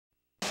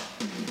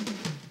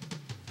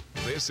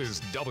This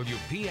is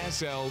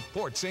WPSL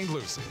Port St.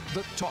 Lucie,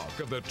 the talk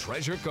of the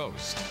Treasure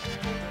Coast.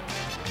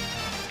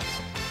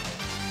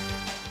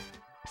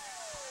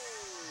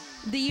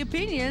 The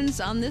opinions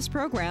on this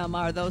program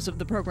are those of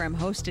the program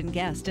host and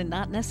guest and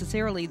not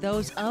necessarily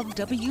those of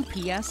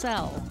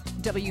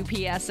WPSL.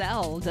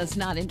 WPSL does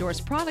not endorse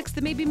products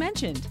that may be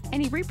mentioned.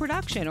 Any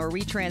reproduction or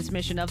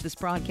retransmission of this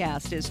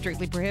broadcast is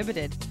strictly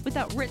prohibited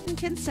without written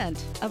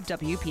consent of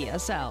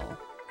WPSL.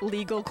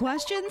 Legal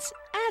questions?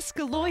 Ask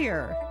a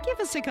lawyer. Give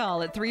us a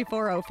call at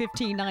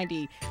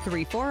 340-1590,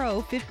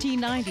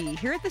 340-1590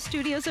 here at the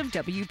studios of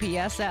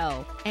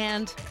WPSL.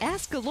 And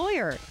Ask a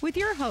Lawyer with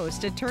your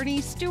host, attorney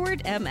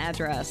Stuart M.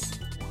 Address.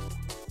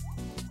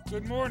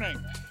 Good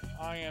morning.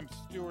 I am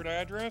Stuart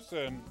Address,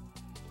 and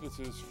this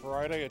is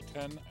Friday at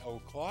 10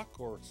 o'clock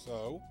or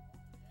so.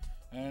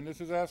 And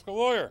this is Ask a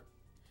Lawyer.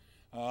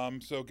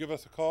 So give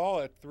us a call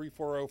at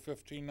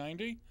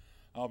 340-1590.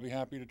 I'll be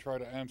happy to try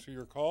to answer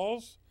your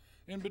calls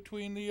in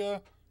between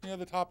the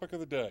topic of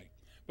the day.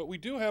 But we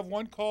do have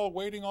one call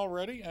waiting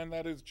already, and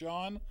that is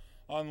John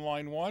on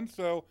line one.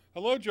 So,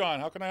 hello,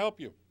 John. How can I help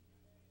you?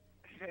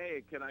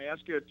 Hey, can I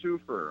ask you a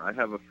twofer? I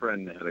have a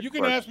friend that had a You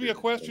can ask me a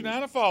question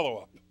and a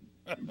follow-up.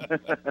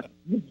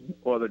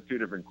 Well, they're two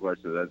different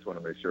questions. I just want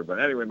to make sure.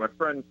 But anyway, my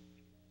friend,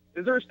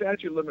 is there a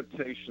statute of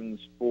limitations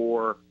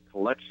for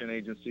collection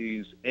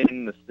agencies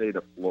in the state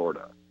of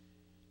Florida?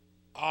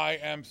 I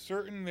am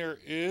certain there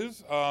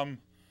is.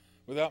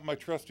 Without my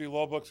trusty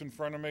law books in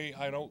front of me,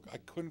 I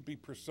couldn't be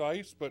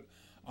precise, but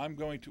I'm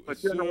going to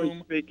assume. But generally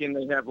speaking,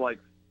 they have like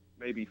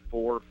maybe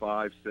 4,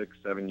 5, 6,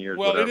 7 years.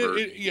 Well, whatever.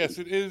 Yes,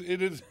 it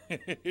is.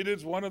 It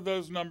is one of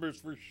those numbers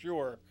for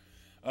sure.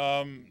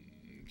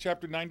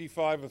 Chapter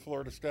 95 of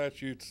Florida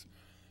statutes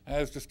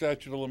has the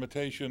statute of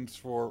limitations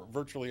for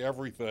virtually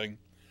everything.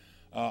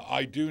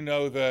 I do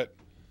know that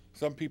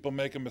some people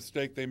make a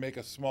mistake; they make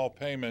a small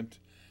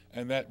payment,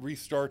 and that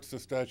restarts the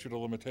statute of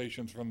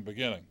limitations from the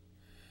beginning.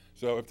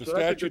 So if the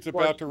statute's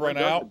about to run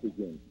out,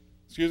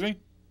 excuse me?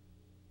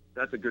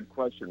 That's a good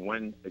question.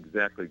 When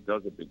exactly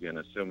does it begin,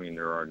 assuming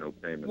there are no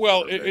payments?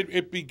 Well,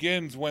 it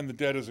begins when the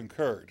debt is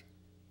incurred.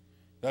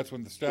 That's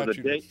when the statute.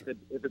 So the date,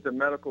 if it's a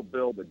medical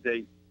bill, the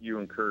date you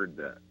incurred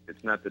that.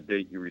 It's not the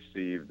date you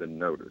received the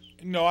notice.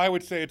 No, I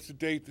would say it's the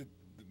date that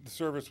the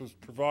service was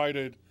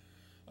provided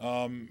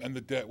and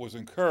the debt was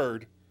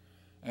incurred.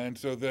 And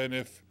so then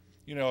if,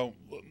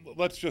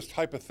 let's just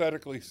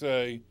hypothetically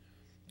say,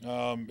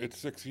 it's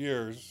 6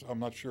 years. I'm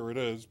not sure it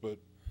is, but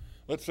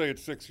let's say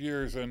it's 6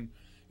 years, and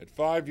at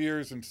 5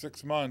 years and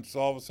 6 months,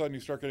 all of a sudden you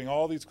start getting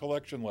all these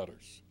collection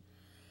letters.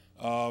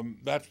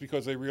 That's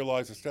because they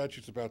realize the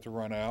statute's about to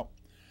run out.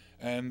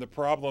 And the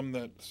problem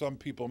that some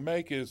people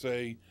make is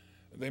they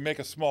make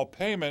a small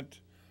payment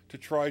to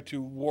try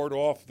to ward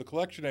off the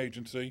collection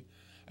agency,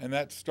 and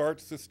that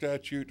starts the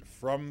statute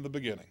from the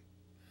beginning.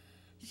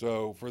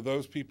 So for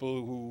those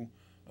people who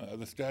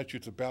the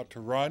statute's about to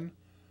run,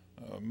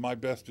 my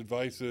best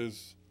advice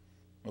is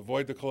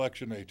avoid the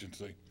collection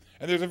agency.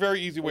 And there's a very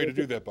easy way to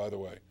do that, by the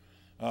way.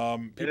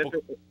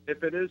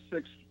 If it is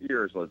 6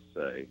 years, let's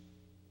say,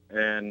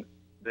 and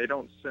they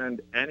don't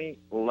send any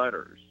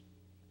letters,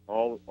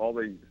 all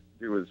they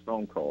do is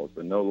phone calls,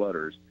 but no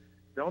letters,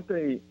 don't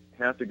they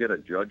have to get a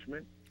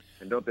judgment?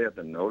 And don't they have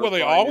to notify? Well,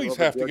 they always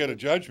have to get a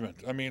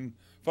judgment. I mean,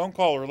 phone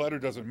call or letter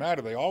doesn't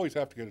matter. They always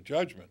have to get a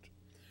judgment.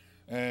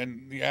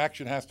 And the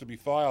action has to be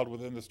filed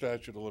within the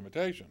statute of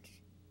limitations.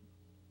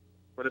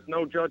 But if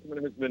no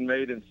judgment has been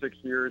made in 6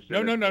 years...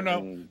 No.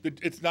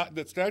 It's not.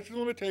 The statute of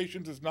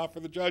limitations is not for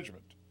the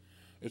judgment.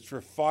 It's for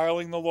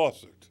filing the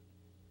lawsuit.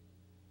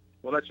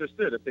 Well, that's just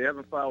it. If they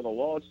haven't filed a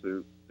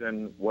lawsuit,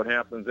 then what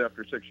happens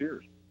after 6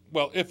 years?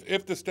 Well,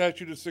 if the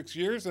statute is 6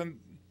 years, then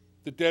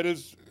the debt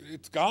it's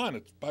gone.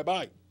 It's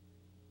bye-bye.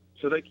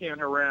 So they can't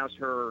harass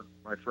her,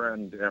 my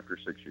friend, after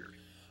 6 years?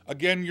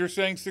 Again, you're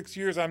saying 6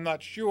 years. I'm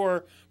not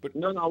sure. But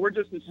No, we're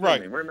just assuming.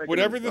 Right. We're making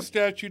Whatever the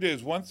statute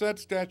is, once that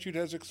statute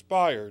has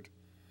expired...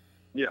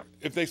 Yeah.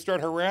 If they start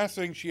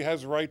harassing, she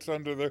has rights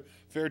under the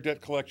Fair Debt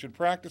Collection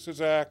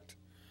Practices Act.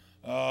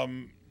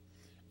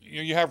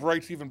 You have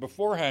rights even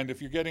beforehand.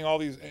 If you're getting all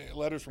these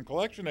letters from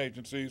collection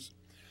agencies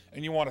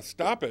and you want to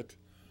stop it,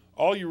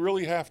 all you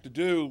really have to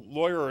do,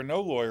 lawyer or no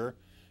lawyer,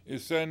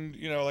 is send,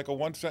 like a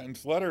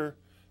one-sentence letter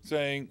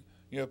saying,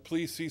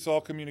 please cease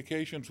all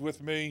communications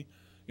with me,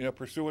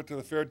 pursuant to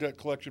the Fair Debt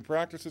Collection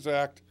Practices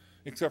Act,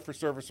 except for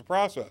service of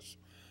process.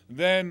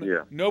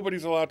 Then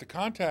nobody's allowed to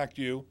contact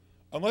you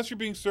unless you're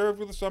being served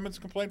with a summons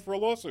complaint for a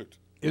lawsuit.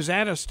 Is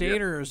that a state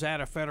or is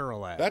that a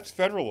federal act? That's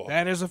federal law.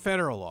 That is a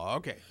federal law.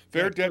 Okay.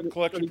 Fair Debt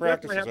Collection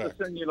Practices Act. So you have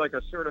to send you like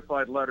a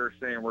certified letter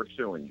saying we're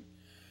suing you.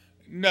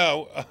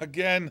 No.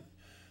 Again,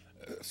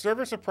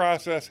 service of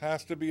process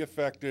has to be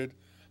affected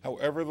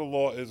however the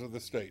law is of the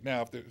state.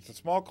 Now, if it's a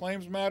small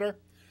claims matter,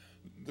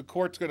 the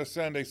court's going to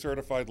send a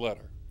certified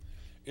letter.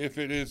 If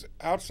it is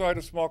outside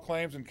of small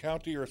claims in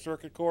county or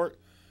circuit court,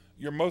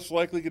 you're most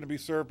likely going to be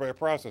served by a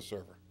process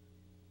server.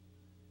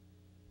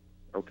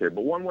 Okay,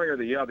 but one way or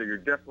the other, you're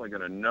definitely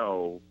going to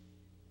know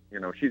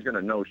she's going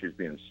to know she's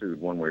being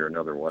sued one way or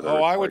another. Whether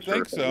I would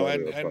think so.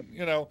 And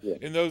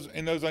in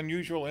those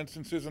unusual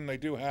instances, and they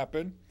do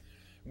happen,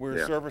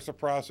 where service of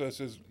process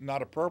is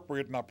not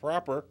appropriate, not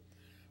proper,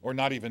 or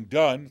not even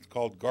done. It's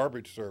called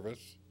garbage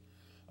service.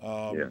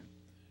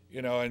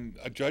 And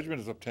a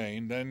judgment is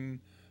obtained,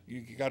 then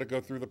you got to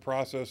go through the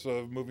process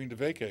of moving to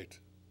vacate.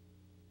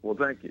 Well,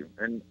 thank you.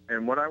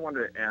 And what I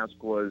wanted to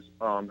ask was,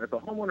 if a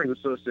homeowners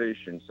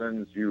association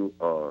sends you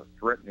a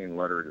threatening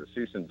letter to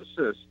cease and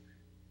desist,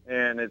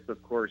 and it's,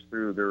 of course,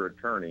 through their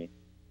attorney,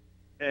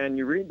 and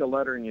you read the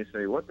letter and you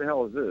say, what the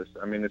hell is this?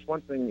 I mean, it's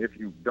one thing if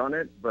you've done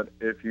it, but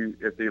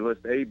if they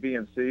list A, B,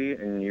 and C,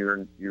 and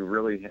you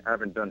really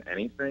haven't done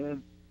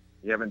anything,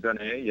 you haven't done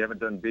A, you haven't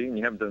done B, and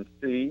you haven't done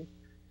C,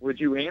 would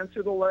you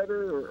answer the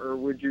letter, or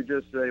would you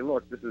just say,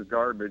 look, this is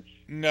garbage?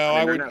 No,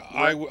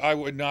 I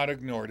would not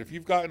ignore it. If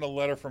you've gotten a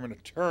letter from an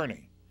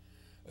attorney,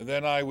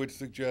 then I would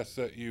suggest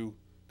that you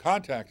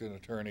contact an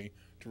attorney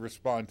to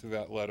respond to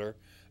that letter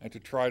and to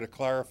try to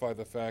clarify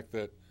the fact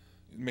that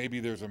maybe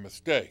there's a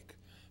mistake.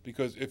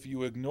 Because if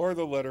you ignore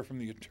the letter from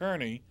the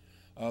attorney,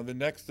 the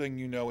next thing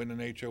you know in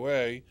an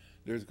HOA,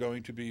 there's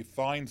going to be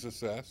fines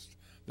assessed,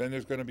 then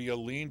there's going to be a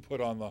lien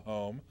put on the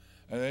home,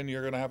 and then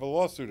you're going to have a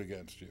lawsuit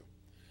against you.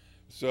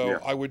 So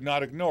I would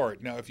not ignore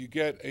it. Now, if you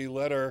get a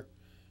letter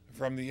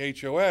from the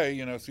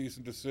HOA, cease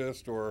and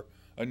desist or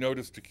a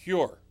notice to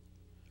cure,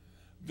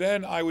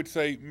 then I would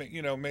say,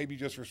 maybe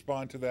just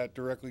respond to that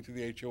directly to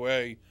the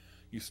HOA.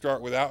 You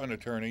start without an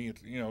attorney.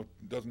 It,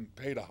 doesn't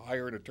pay to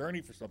hire an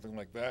attorney for something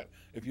like that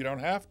if you don't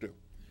have to.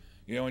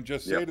 And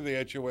just say to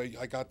the HOA,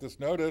 I got this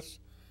notice.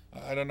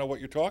 I don't know what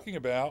you're talking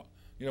about.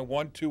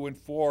 1, 2, and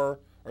 4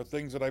 are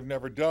things that I've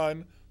never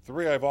done.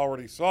 3 I've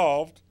already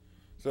solved.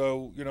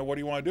 So, what do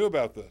you want to do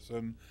about this?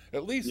 And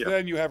at least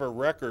then you have a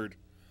record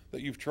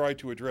that you've tried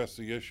to address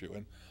the issue.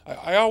 And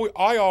I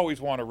always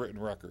want a written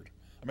record.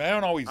 I mean, I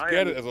don't always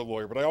get it as a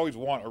lawyer, but I always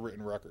want a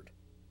written record.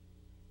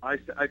 I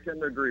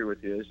tend to agree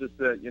with you. It's just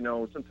that,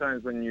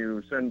 sometimes when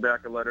you send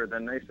back a letter,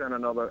 then they send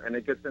another, and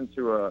it gets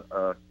into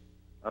a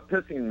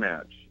pissing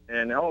match.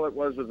 And all it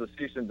was a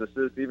cease and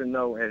desist, even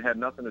though it had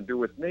nothing to do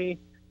with me,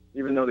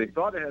 even though they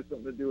thought it had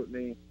something to do with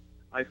me.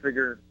 I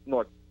figure,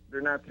 look,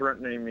 they're not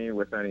threatening me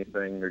with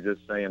anything. They're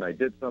just saying I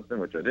did something,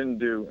 which I didn't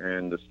do,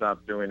 and to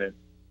stop doing it.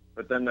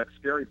 But then the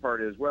scary part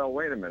is, well,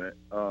 wait a minute.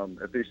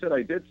 If they said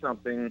I did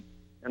something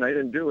and I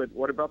didn't do it,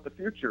 what about the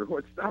future?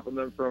 What's stopping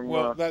them from...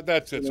 Well,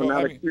 that's it. So,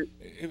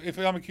 if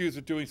I'm accused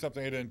of doing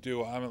something I didn't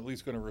do, I'm at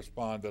least going to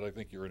respond that I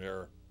think you're in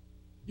error.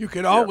 You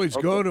could always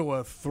go to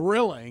a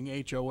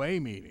thrilling HOA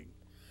meeting.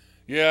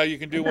 Yeah, you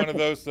can do one of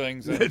those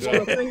things. And,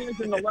 the thing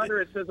is, in the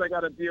letter, it says I got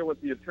to deal with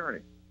the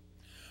attorney.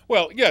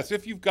 Well, yes,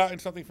 if you've gotten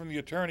something from the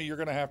attorney, you're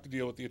going to have to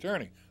deal with the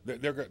attorney. They're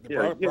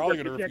probably going to refuse to talk to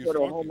you. You can't go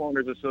to a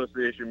homeowners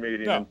association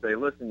meeting and say,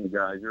 listen, you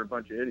guys, you're a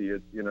bunch of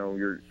idiots.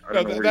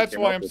 That's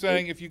why I'm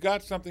saying if you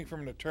got something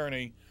from an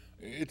attorney,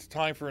 it's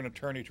time for an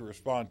attorney to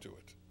respond to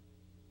it.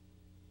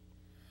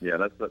 Yeah,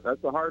 that's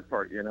the hard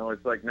part.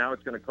 It's like now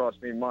it's going to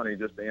cost me money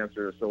just to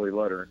answer a silly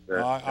letter.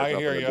 I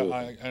hear you.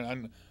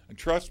 And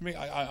trust me,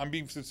 I'm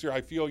being sincere.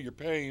 I feel your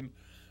pain.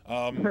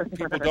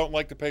 People don't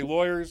like to pay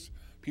lawyers.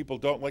 People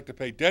don't like to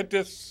pay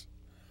dentists.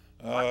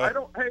 I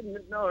don't. Hey,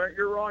 no,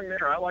 you're wrong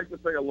there. I like to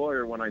pay a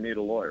lawyer when I need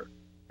a lawyer,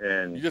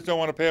 and you just don't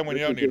want to pay them when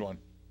you don't need one.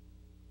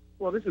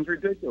 Well, this is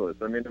ridiculous.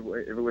 I mean,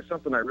 if it was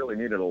something I really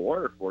needed a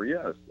lawyer for,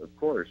 yes, of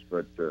course.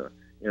 But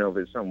if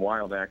it's some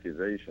wild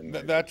accusation,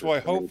 that's why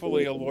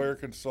hopefully a lawyer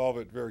can solve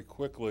it very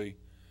quickly.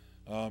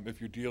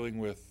 If you're dealing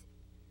with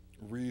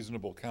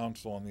reasonable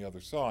counsel on the other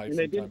side,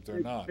 sometimes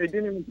they're not. They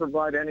didn't even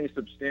provide any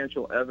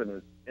substantial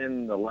evidence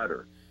in the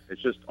letter.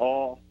 It's just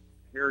all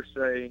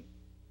hearsay,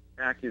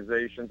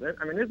 accusations.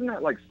 I mean, isn't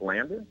that like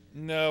slander?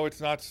 No,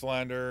 it's not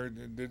slander.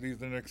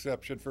 There's an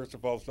exception. First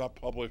of all, it's not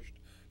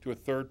published to a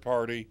third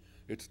party.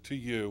 It's to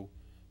you.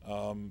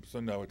 So,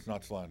 no, it's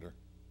not slander.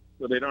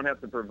 So they don't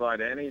have to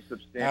provide any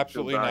substantial...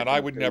 Absolutely not. I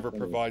would never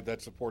provide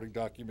that supporting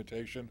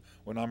documentation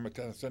when I'm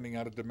sending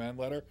out a demand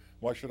letter.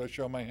 Why should I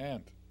show my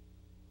hand?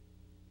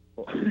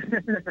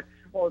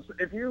 Well,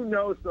 if you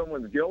know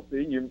someone's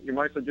guilty, you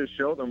might as well just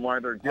show them why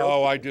they're guilty.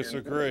 Oh, I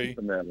disagree.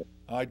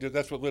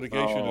 That's what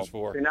litigation is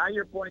for. See, now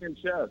you're playing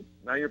chess.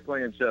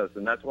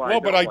 And that's why.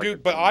 Well, I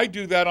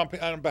do that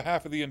on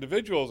behalf of the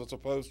individuals as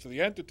opposed to the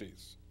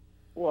entities.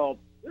 Well,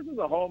 this is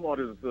a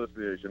homeowners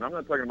association. I'm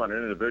not talking about an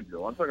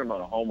individual. I'm talking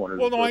about a homeowners.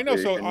 Well, no, I know.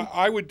 association. So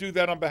I would do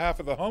that on behalf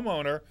of the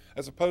homeowner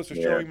as opposed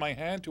to showing my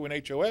hand to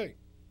an HOA.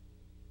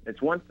 It's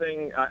one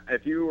thing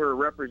if you were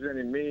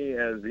representing me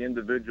as the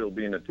individual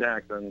being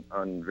attacked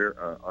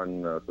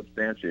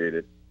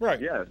unsubstantiated.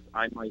 Right. Yes,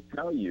 I might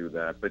tell you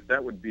that, but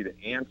that would be to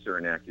answer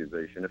an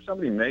accusation. If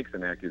somebody makes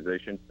an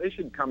accusation, they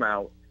should come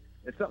out.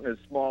 It's something as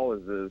small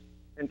as this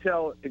and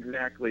tell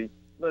exactly.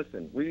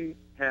 Listen, we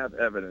have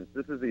evidence.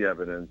 This is the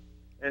evidence.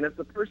 And if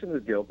the person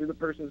is guilty, the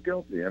person is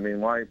guilty. I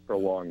mean, why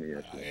prolong the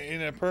issue?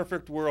 In a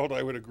perfect world,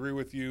 I would agree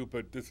with you,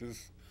 but this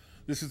is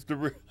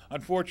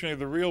unfortunately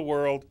the real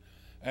world.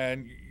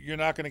 And you're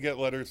not going to get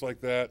letters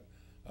like that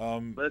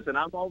Listen,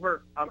 I'm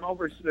over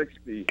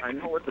 60. I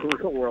know what the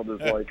real world is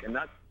like, and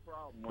that's the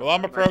problem. Well,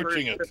 I'm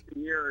approaching it. 50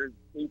 years,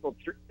 people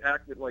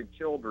acted like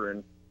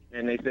children,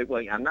 and they say,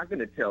 "Well, I'm not going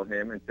to tell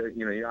him until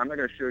I'm not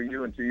going to show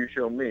you until you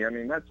show me." I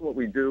mean, that's what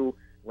we do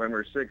when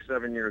we're 6,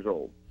 7 years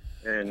old.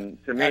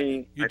 And to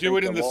me, you do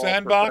it in the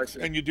sandbox,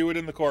 and you do it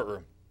in the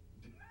courtroom.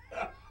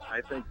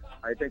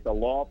 I think the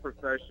law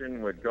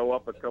profession would go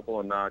up a couple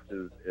of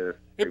notches if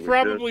it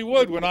probably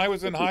would. When I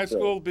was in high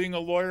school, being a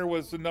lawyer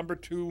was the number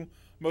 2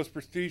 most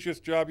prestigious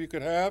job you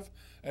could have,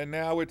 and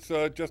now it's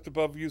just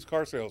above used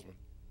car salesman.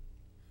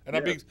 And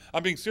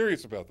I'm being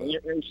serious about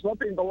that. And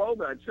slipping below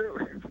that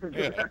too.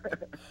 Yeah.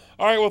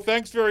 All right. Well,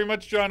 thanks very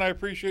much, John. I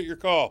appreciate your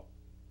call.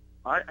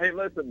 Hey,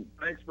 listen.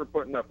 Thanks for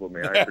putting up with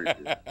me. I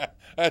appreciate it.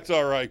 That's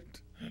all right.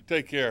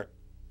 Take care.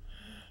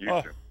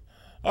 You too.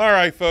 All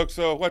right, folks.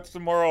 So, what's the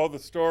moral of the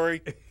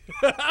story?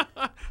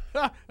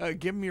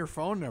 Give me your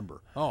phone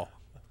number. Oh.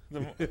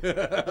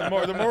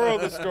 The moral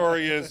of the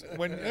story is,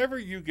 whenever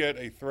you get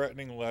a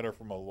threatening letter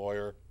from a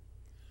lawyer,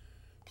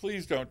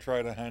 please don't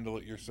try to handle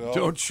it yourself.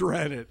 Don't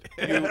shred it.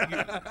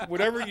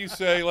 Whatever you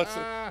say,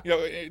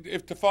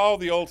 if to follow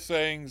the old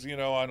sayings,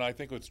 and I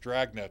think it's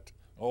Dragnet,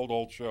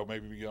 old show,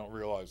 maybe you don't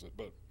realize it,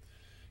 but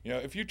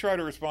if you try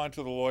to respond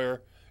to the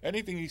lawyer,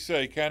 anything you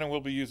say can and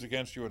will be used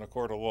against you in a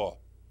court of law.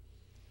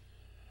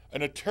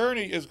 An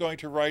attorney is going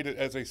to write it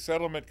as a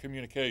settlement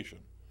communication,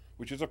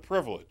 which is a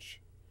privilege,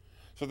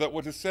 so that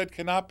what is said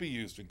cannot be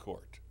used in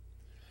court.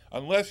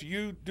 Unless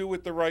you do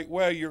it the right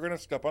way, you're going to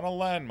step on a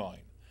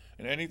landmine.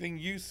 And anything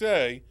you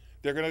say,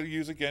 they're going to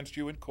use against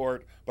you in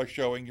court by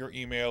showing your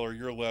email or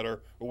your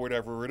letter or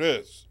whatever it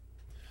is.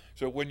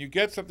 So when you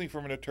get something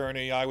from an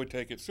attorney, I would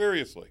take it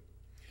seriously.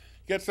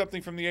 Get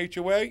something from the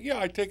HOA, yeah,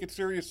 I take it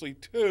seriously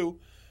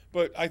too,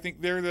 but I think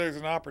there's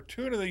an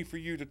opportunity for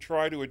you to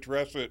try to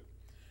address it,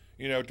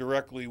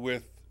 directly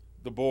with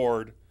the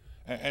board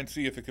and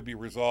see if it could be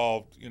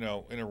resolved, in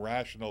a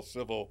rational,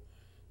 civil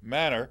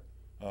manner.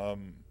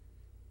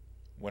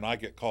 When I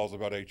get calls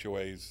about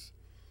HOAs,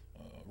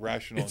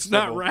 rational it's and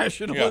civil. Not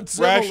rational Yeah, and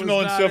civil.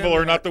 Rational and civil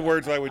are not the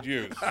words I would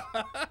use.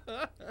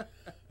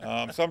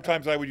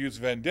 Sometimes I would use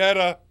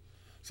vendetta,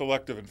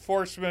 selective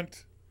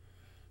enforcement,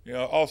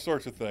 all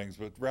sorts of things.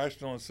 But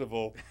rational and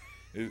civil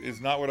is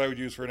not what I would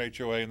use for an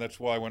HOA, and that's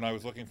why when I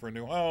was looking for a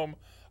new home,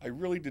 I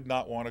really did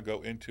not want to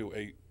go into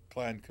a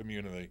planned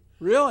community.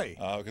 Really?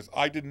 Because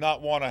I did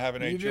not want to have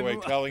an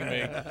HOA telling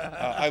me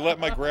I let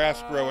my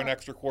grass grow an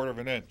extra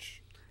 1/4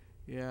 inch.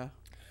 Yeah.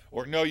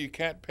 Or no, you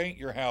can't paint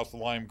your house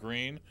lime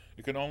green.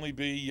 It can only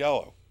be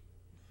yellow.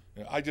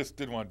 I just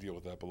didn't want to deal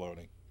with that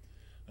baloney.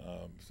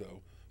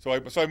 So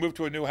I moved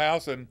to a new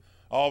house, and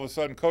all of a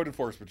sudden, code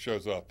enforcement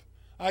shows up.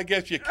 I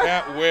guess you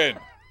can't win.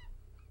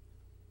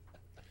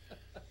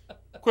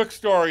 Quick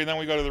story, and then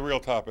we go to the real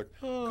topic.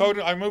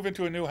 I move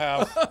into a new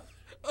house.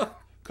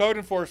 Code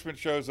enforcement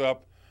shows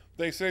up.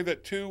 They say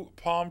that 2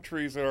 palm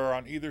trees that are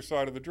on either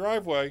side of the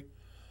driveway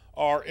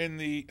are in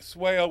the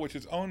swale, which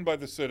is owned by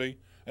the city,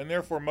 and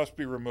therefore must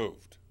be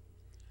removed.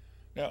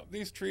 Now,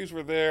 these trees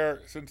were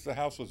there since the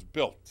house was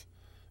built.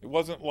 It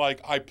wasn't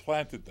like I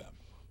planted them.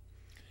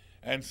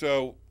 And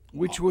so...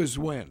 Which was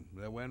when?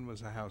 When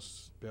was the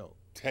house built?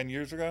 10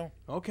 years ago.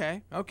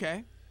 Okay.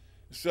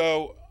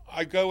 So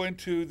I go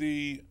into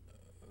the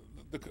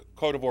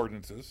Code of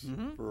Ordinances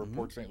for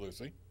Port St.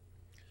 Lucie,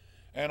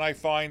 and I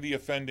find the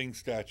offending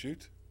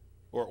statute,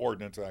 or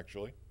ordinance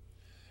actually,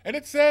 and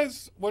it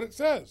says what it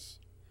says.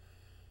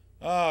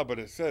 But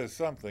it says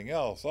something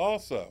else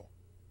also.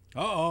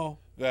 Uh-oh.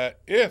 That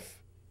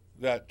if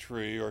that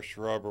tree or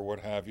shrub or what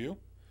have you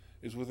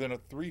is within a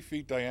 3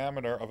 feet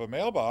diameter of a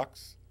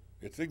mailbox,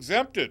 it's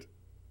exempted.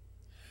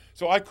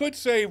 So I could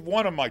save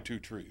one of my 2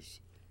 trees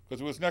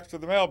because it was next to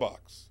the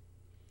mailbox.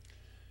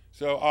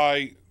 So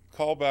I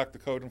call back the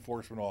code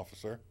enforcement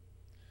officer,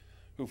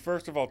 who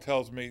first of all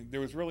tells me there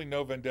was really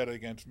no vendetta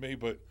against me,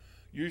 but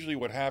usually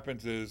what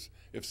happens is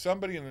if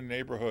somebody in the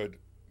neighborhood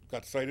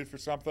got cited for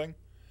something,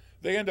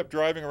 they end up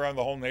driving around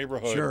the whole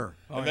neighborhood. Sure.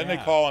 And then they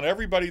call on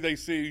everybody they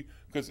see,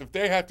 because if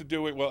they have to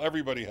do it, well,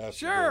 everybody has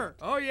to do it. Sure.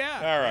 Oh, yeah.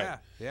 All right.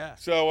 Yeah.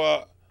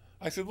 So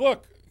I said,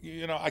 look,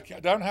 I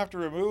don't have to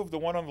remove the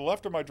one on the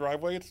left of my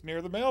driveway. It's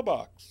near the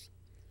mailbox.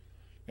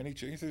 And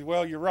he says,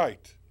 well, you're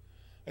right.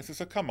 I said,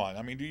 so come on.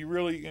 I mean, do you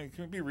really,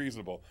 can it be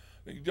reasonable?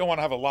 You don't want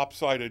to have a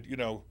lopsided,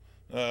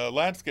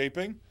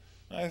 landscaping.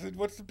 I said,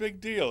 what's the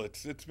big deal?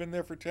 It's been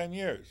there for 10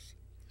 years.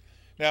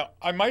 Now,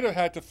 I might have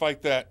had to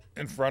fight that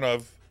in front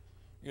of,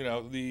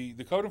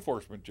 the code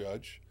enforcement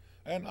judge,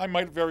 and I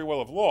might very well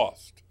have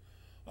lost.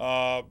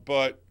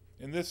 But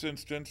in this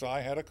instance,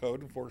 I had a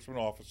code enforcement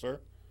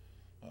officer,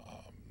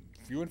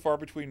 few and far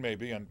between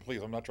maybe, and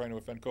please, I'm not trying to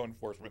offend code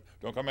enforcement,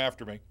 don't come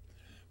after me,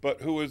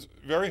 but who was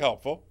very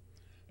helpful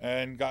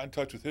and got in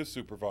touch with his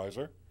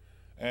supervisor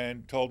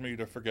and told me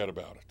to forget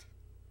about it,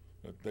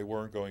 that they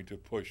weren't going to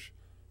push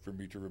for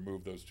me to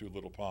remove those 2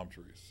 little palm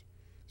trees.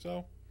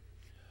 So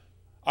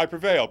I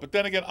prevailed. But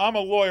then again, I'm a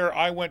lawyer.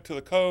 I went to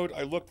the code.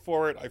 I looked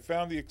for it. I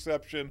found the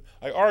exception.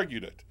 I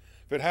argued it.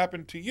 If it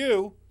happened to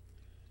you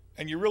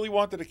and you really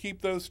wanted to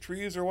keep those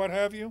trees or what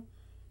have you,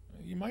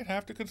 you might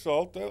have to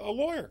consult a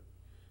lawyer.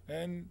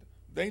 And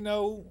they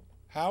know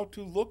how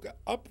to look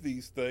up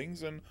these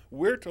things and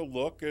where to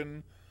look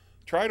and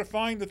try to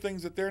find the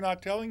things that they're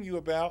not telling you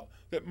about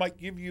that might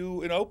give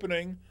you an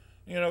opening,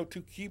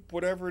 to keep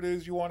whatever it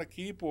is you want to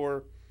keep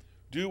or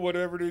do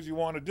whatever it is you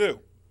want to do.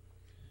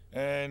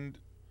 And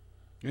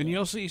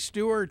you'll see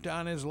Stuart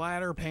on his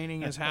ladder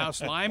painting his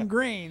house lime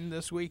green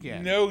this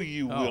weekend. No,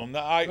 you will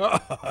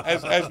not.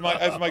 As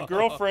my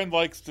girlfriend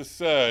likes to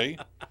say,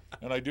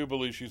 and I do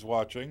believe she's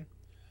watching,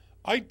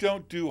 I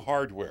don't do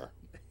hardware.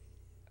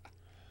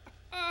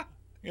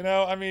 You're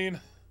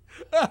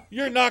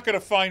not going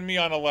to find me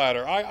on a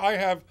ladder. I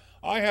have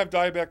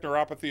diabetic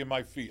neuropathy in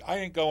my feet. I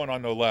ain't going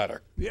on no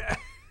ladder. Yeah.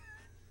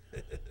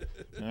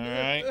 All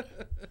right.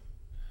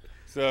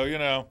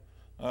 So,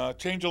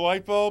 change a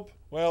light bulb.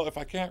 Well, if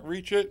I can't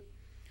reach it,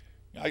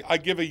 I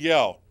give a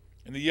yell.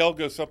 And the yell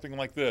goes something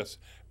like this.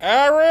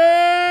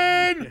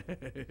 Aaron!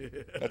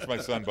 That's my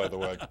son, by the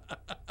way.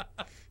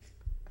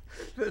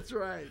 That's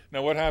right.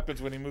 Now, what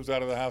happens when he moves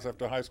out of the house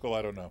after high school?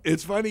 I don't know.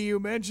 It's funny you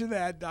mentioned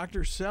that.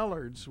 Dr.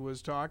 Sellards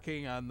was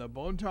talking on the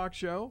Bone Talk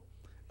show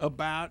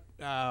about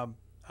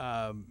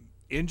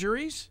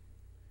injuries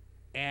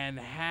and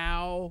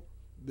how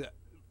the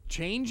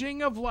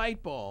changing of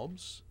light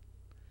bulbs,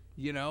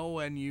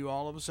 when you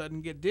all of a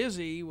sudden get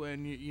dizzy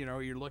when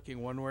you're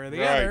looking one way or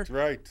the other.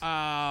 Right.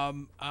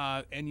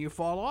 And you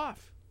fall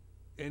off.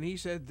 And he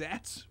said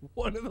that's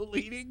one of the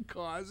leading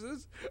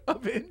causes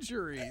of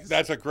injuries.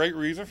 That's a great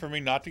reason for me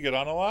not to get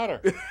on a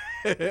ladder.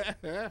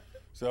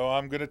 So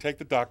I'm going to take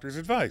the doctor's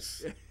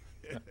advice.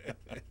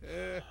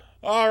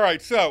 All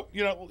right. So,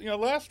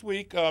 last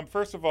week,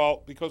 first of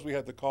all, because we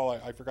had the call,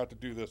 I forgot to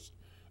do this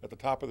at the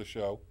top of the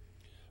show.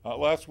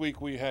 Last week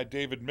we had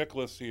David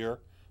Miklas here,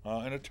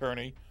 an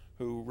attorney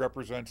who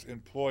represents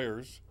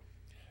employers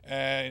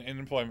and in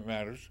employment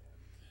matters.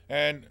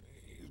 And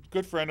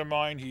good friend of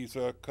mine. He's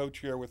a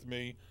co-chair with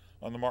me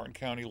on the Martin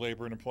County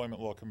Labor and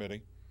Employment Law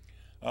Committee.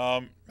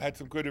 Had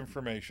some good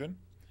information,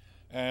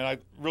 and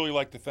I'd really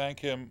like to thank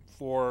him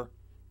for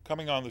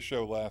coming on the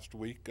show last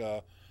week.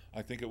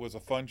 I think it was a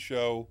fun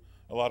show,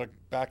 a lot of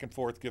back and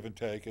forth, give and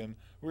take, and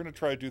we're going to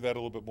try to do that a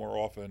little bit more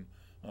often,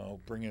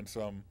 bring in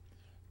some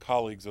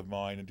colleagues of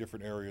mine in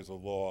different areas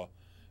of law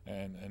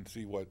and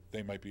see what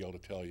they might be able to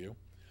tell you.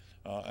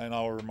 And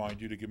I'll remind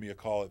you to give me a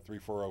call at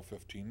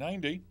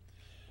 340-1590.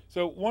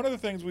 So one of the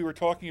things we were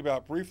talking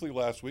about briefly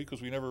last week, because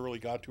we never really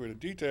got to it in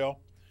detail,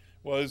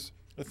 was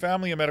the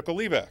Family and Medical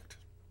Leave Act.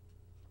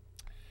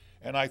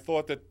 And I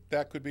thought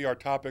that could be our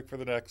topic for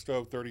the next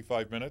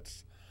 35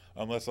 minutes,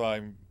 unless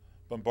I'm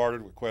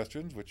bombarded with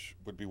questions, which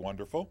would be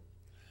wonderful,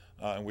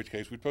 in which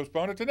case we'd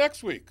postpone it to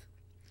next week.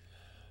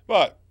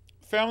 But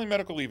Family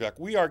Medical Leave Act,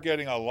 we are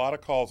getting a lot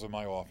of calls in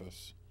my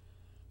office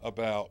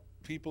about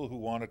people who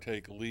want to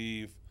take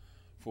leave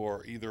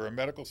for either a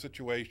medical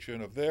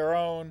situation of their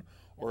own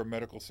or a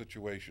medical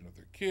situation of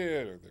their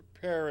kid or their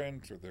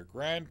parents or their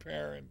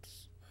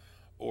grandparents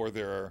or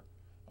their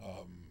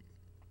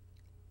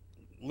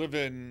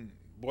live-in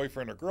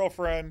boyfriend or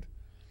girlfriend.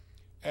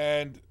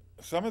 And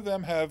some of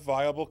them have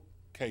viable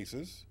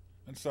cases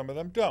and some of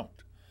them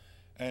don't.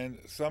 And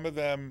some of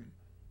them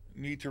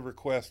need to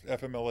request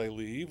FMLA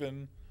leave,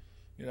 and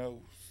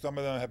some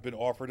of them have been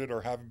offered it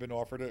or haven't been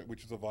offered it,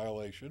 which is a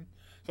violation.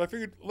 So I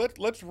figured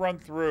let's run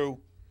through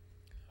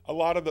a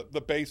lot of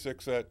the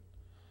basics that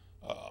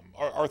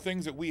are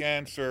things that we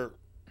answer,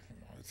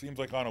 it seems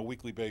like, on a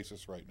weekly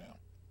basis right now.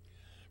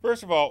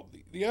 First of all,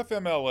 the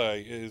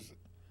FMLA is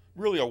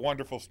really a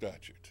wonderful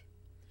statute.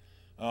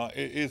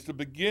 It is the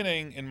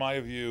beginning, in my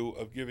view,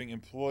 of giving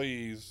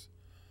employees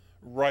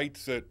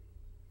rights that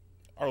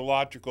are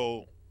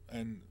logical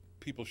and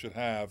people should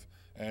have,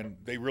 and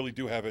they really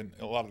do have in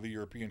a lot of the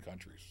European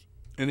countries.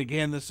 And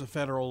again, this is a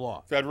federal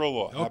law. Federal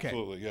law, okay.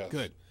 Absolutely, yes.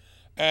 Good.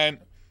 And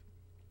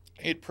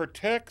it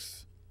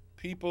protects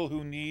people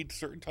who need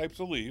certain types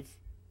of leave,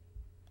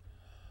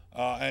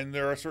 and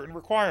there are certain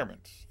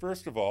requirements.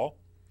 First of all,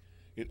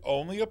 it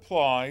only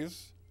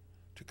applies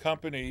to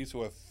companies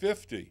who have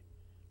 50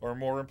 or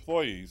more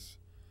employees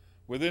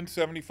within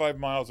 75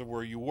 miles of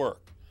where you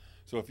work.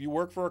 So if you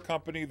work for a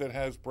company that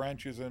has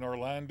branches in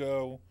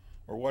Orlando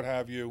or what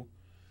have you,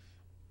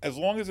 as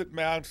long as it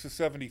amounts to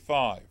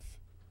 75,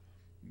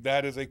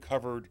 that is a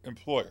covered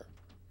employer.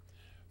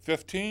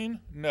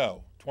 15,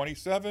 no.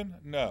 27,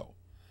 no.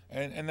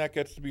 And that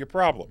gets to be a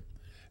problem.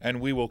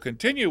 And we will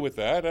continue with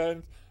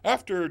that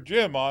after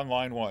Jim on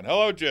line one.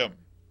 Hello, Jim.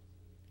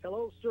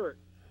 Hello, Stuart.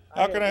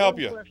 How can I help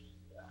you?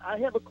 I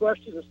have a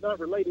question that's not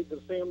related to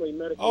family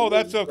medical. Oh,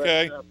 that's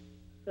okay.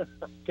 But,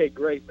 okay,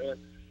 great, man.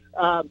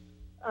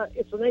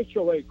 It's an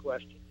HOA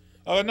question.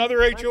 Oh,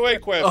 another HOA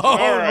question. Oh,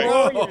 all right.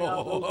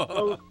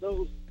 Oh,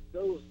 yeah,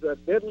 those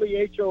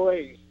deadly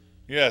HOAs.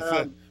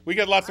 Yes, we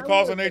get lots of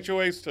calls on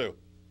HOAs too.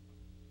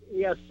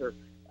 Yes, sir.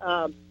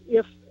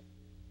 If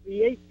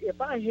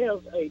I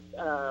have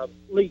a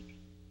leak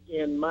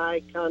in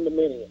my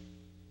condominium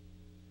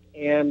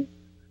and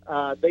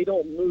they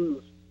don't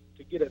move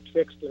to get it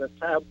fixed in a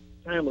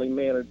timely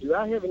manner, do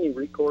I have any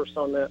recourse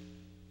on that?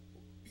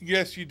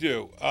 Yes, you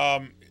do.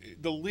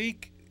 the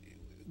leak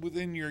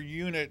within your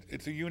unit,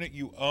 it's a unit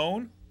you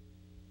own?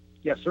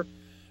 Yes, sir.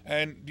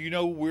 And do you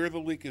know where the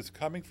leak is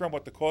coming from,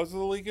 what the cause of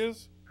the leak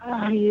is?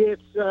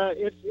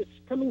 It's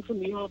coming from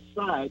the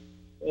outside,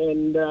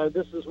 and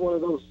this is one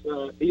of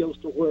those deals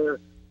to where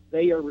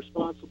they are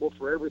responsible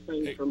for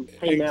everything from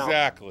paint out.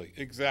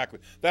 Exactly.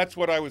 That's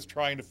what I was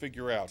trying to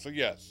figure out. So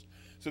yes,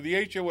 so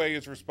the HOA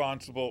is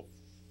responsible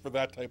for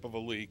that type of a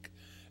leak,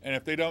 and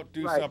if they don't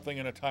do something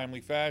in a timely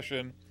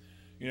fashion,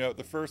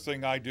 the first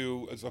thing I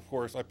do is, of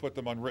course, I put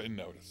them on written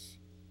notice.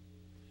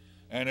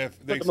 And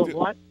if they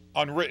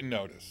on written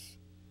notice.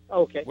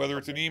 Okay. Whether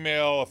it's an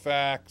email, a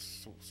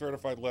fax,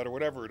 certified letter,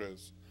 whatever it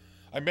is.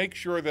 I make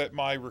sure that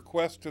my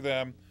request to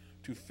them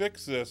to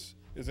fix this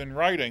is in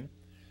writing,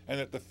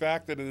 and that the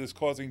fact that it is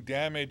causing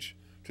damage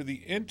to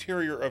the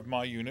interior of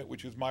my unit,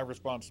 which is my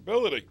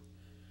responsibility,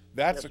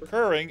 that's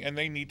occurring, and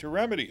they need to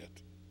remedy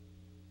it.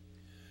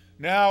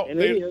 Now, and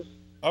it is.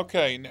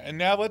 Okay, and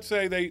now let's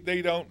say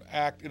they don't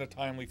act in a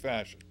timely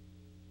fashion.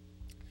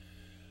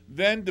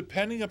 Then,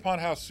 depending upon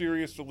how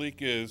serious the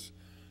leak is,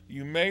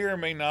 you may or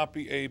may not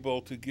be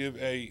able to give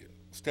a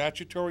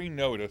statutory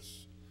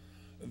notice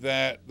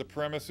that the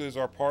premises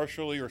are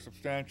partially or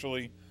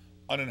substantially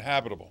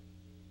uninhabitable.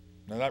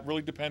 Now, that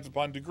really depends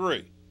upon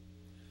degree.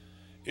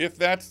 If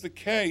that's the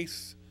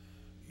case,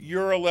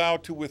 you're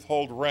allowed to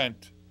withhold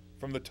rent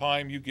from the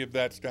time you give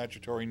that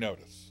statutory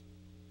notice.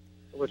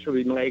 Which would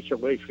be my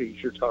HOA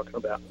fees you're talking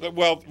about.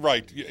 Well,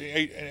 right,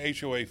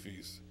 HOA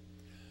fees.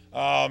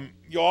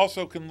 You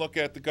also can look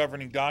at the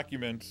governing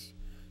documents,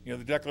 the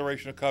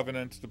Declaration of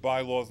Covenants, the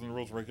bylaws, and the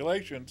rules and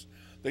regulations.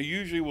 They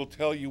usually will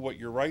tell you what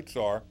your rights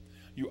are.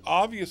 You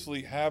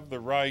obviously have the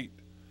right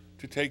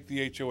to take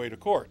the HOA to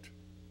court.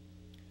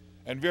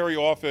 And very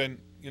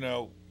often, you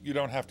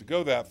don't have to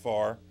go that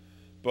far.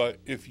 But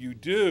if you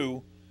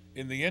do,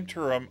 in the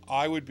interim,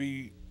 I would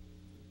be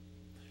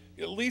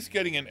at least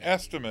getting an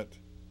estimate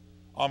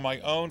on my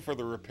own for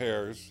the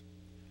repairs.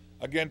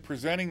 Again,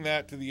 presenting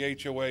that to the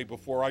HOA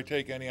before I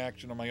take any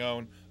action on my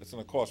own. That's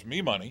going to cost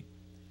me money.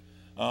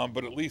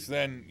 But at least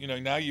then,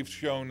 now you've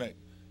shown that,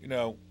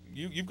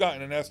 you've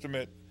gotten an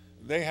estimate.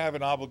 They have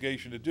an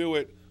obligation to do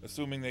it,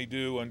 assuming they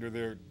do under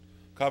their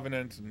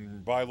covenants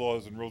and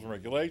bylaws and rules and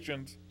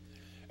regulations.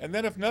 And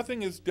then if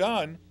nothing is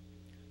done,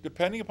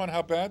 depending upon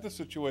how bad the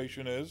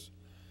situation is,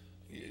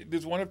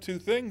 there's one of two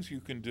things you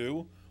can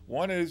do.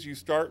 One is you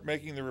start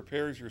making the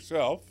repairs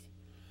yourself,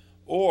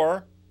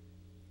 or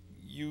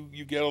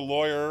you get a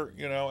lawyer,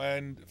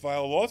 and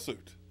file a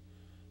lawsuit.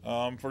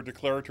 For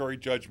declaratory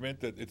judgment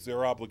that it's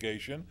their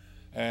obligation,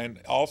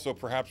 and also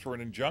perhaps for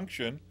an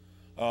injunction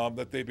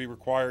that they be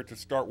required to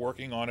start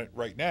working on it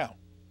right now.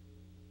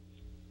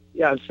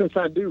 Yeah, since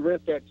I do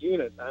rent that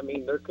unit,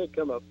 there could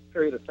come a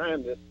period of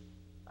time that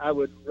I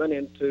would run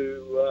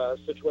into a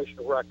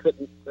situation where I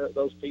couldn't,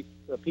 those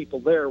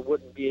people there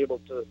wouldn't be able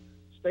to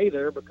stay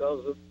there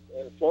because of,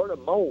 in Florida,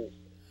 mold.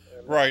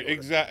 Right,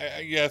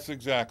 exactly. Yes,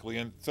 exactly.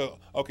 And so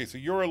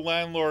you're a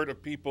landlord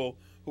of people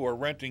who are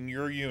renting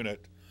your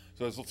unit.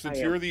 So since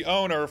you're the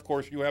owner, of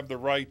course, you have the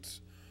rights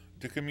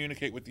to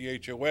communicate with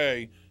the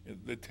HOA.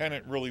 The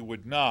tenant really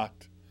would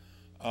not.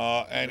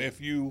 And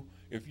if you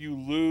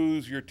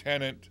lose your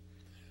tenant,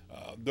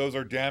 those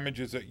are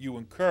damages that you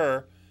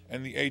incur,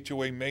 and the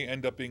HOA may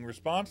end up being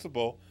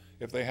responsible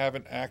if they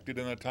haven't acted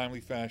in a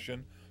timely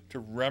fashion to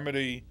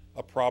remedy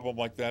a problem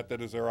like that.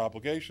 That is their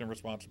obligation and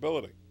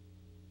responsibility.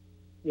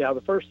 Yeah,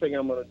 the first thing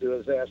I'm going to do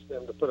is ask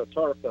them to put a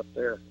tarp up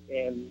there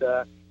and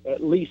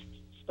at least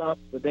stop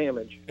the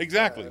damage.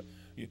 Exactly.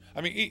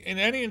 In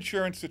any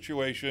insurance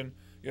situation,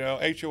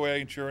 HOA,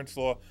 insurance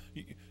law,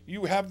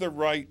 you have the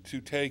right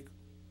to take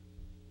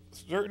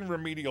certain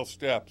remedial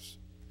steps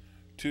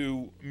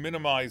to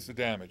minimize the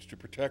damage, to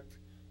protect,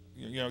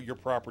 your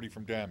property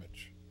from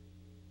damage.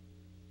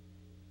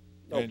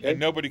 Okay. And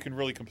nobody can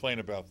really complain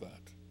about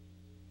that.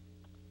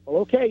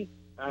 Well, okay.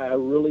 I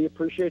really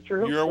appreciate your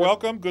help. You're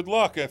welcome. Good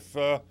luck. If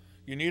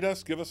you need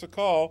us, give us a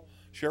call.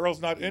 Cheryl's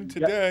not in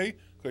today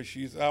because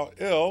she's out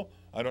ill.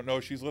 I don't know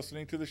if she's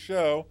listening to the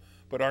show,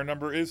 but our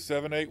number is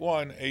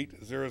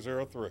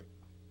 781-8003.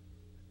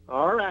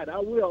 All right, I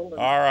will.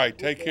 All right,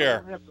 take care.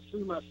 I don't have to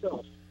sue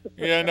myself.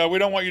 Yeah, no, we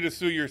don't want you to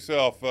sue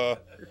yourself, because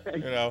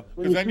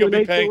then you'll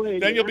be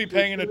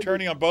paying an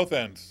attorney on both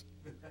ends.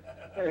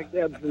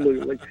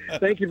 Absolutely.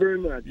 Thank you very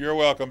much. You're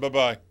welcome.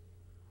 Bye-bye.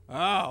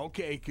 Oh,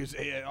 okay, because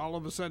all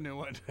of a sudden it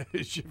went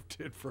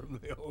shifted from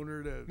the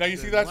owner to now. You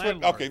see, that's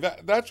landlord.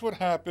 That's what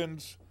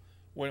happens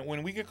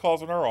when we get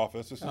calls in our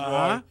office. This is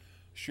why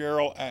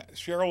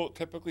Cheryl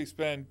typically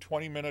spend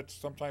 20 minutes,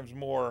 sometimes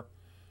more,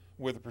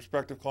 with a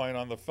prospective client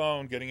on the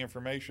phone getting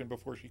information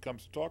before she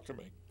comes to talk to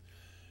me.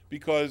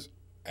 Because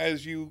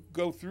as you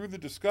go through the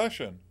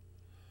discussion,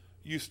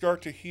 you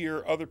start to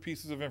hear other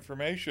pieces of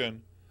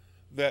information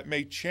that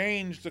may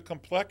change the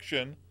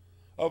complexion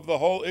of the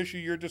whole issue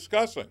you're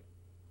discussing,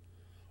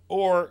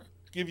 or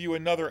give you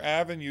another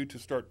avenue to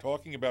start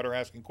talking about or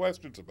asking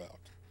questions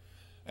about.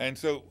 And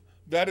so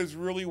that is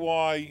really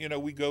why,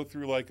 we go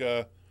through like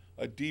a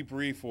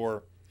debrief,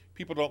 or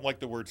people don't like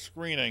the word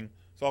screening,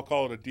 so I'll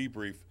call it a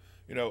debrief.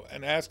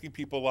 and asking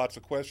people lots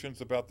of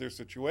questions about their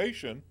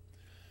situation.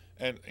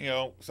 And,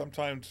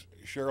 sometimes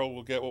Cheryl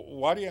will get, well,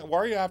 why do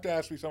you have to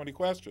ask me so many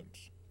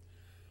questions?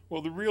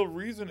 Well, the real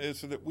reason is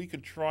so that we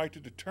can try to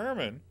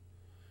determine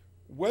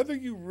whether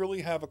you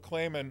really have a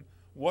claim and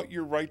what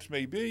your rights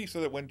may be, so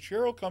that when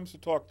Cheryl comes to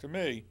talk to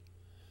me,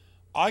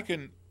 I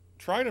can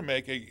try to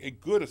make a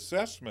good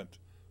assessment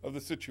of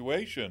the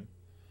situation,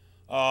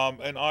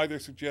 and either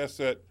suggest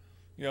that,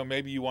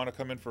 maybe you want to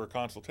come in for a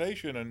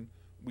consultation and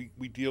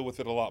we deal with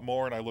it a lot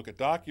more and I look at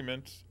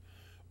documents,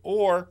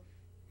 or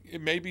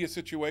it may be a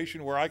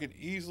situation where I could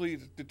easily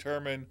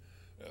determine,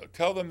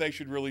 tell them they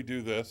should really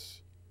do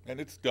this, and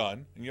it's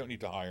done, and you don't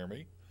need to hire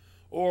me,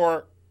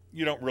 or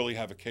you don't really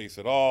have a case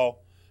at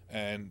all,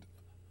 and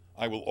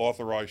I will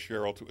authorize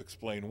Cheryl to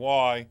explain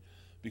why,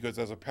 because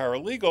as a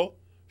paralegal,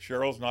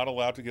 Cheryl's not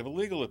allowed to give a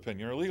legal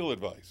opinion or legal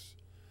advice.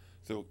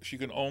 So she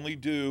can only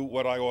do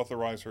what I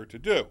authorize her to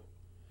do.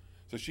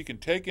 So she can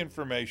take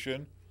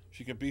information,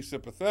 she can be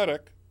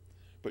sympathetic,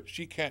 but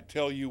she can't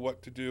tell you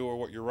what to do or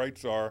what your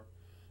rights are,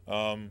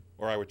 or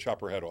I would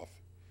chop her head off.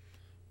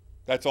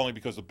 That's only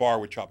because the bar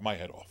would chop my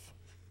head off.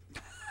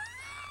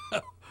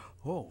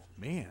 Oh,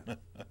 man.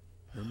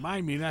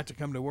 Remind me not to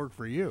come to work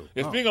for you.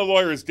 Yes, being a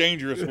lawyer is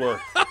dangerous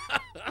work.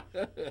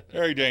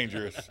 Very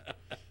dangerous.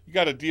 You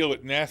got to deal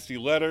with nasty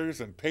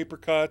letters and paper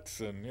cuts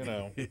and,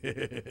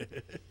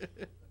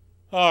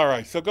 All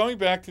right, so going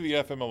back to the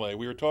FMLA,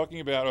 we were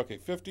talking about,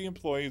 50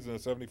 employees in a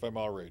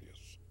 75-mile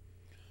radius.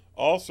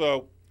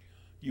 Also,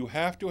 you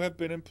have to have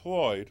been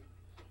employed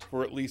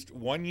for at least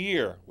 1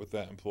 year with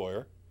that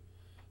employer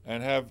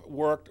and have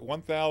worked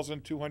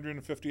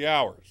 1,250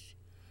 hours.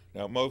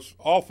 Now,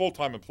 all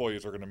full-time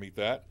employees are going to meet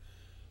that.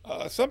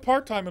 Some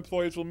part-time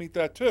employees will meet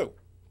that too.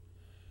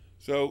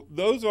 So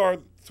those are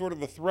sort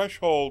of the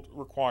threshold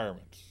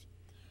requirements.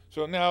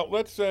 So now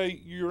let's say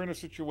you're in a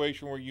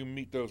situation where you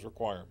meet those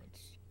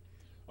requirements.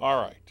 All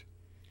right.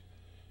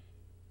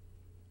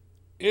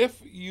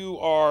 If you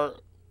are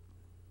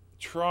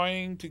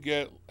trying to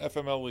get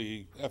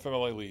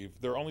FMLA leave,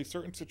 there are only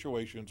certain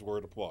situations where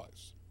it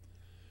applies.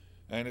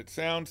 And it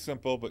sounds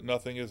simple, but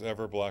nothing is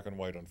ever black and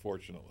white,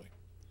 unfortunately.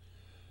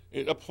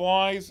 It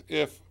applies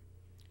if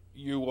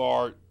you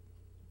are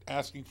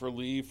asking for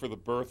leave for the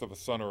birth of a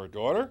son or a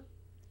daughter,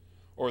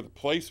 or the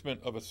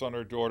placement of a son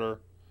or daughter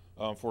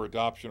for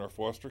adoption or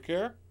foster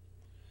care.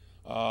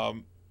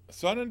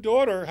 Son and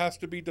daughter has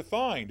to be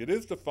defined. It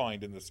is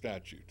defined in the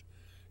statute.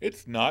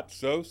 It's not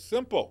so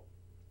simple.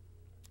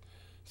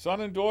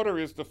 Son and daughter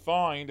is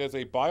defined as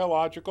a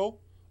biological,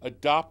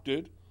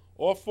 adopted,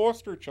 or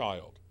foster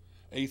child,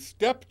 a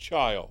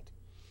stepchild,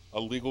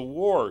 a legal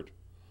ward,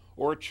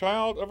 or a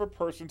child of a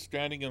person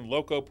standing in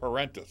loco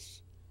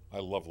parentis. I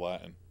love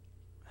Latin.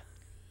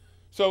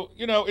 So,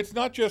 it's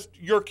not just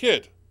your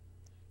kid.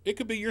 It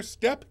could be your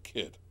step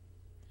kid.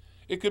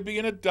 It could be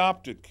an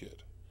adopted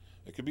kid.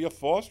 It could be a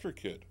foster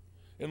kid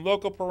in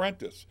loco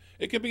parentis.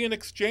 It could be an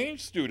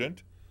exchange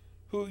student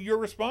who you're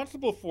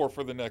responsible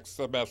for the next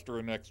semester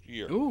or next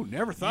year. Ooh,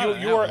 never thought of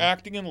that. You are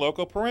acting in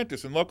loco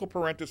parentis, and loco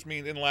parentis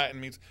in Latin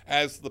means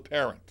as the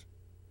parent.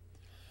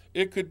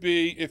 It could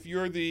be if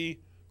you're the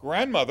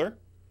grandmother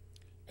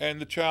and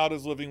the child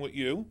is living with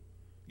you,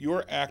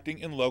 you're acting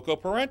in loco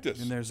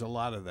parentis. And there's a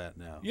lot of that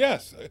now.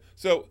 Yes.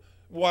 So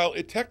while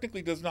it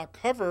technically does not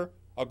cover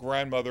a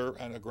grandmother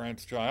and a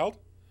grandchild,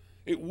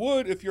 it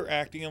would if you're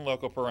acting in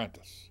loco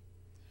parentis.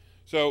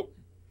 So,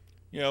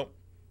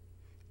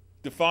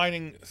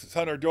 defining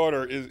son or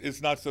daughter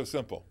is not so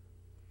simple.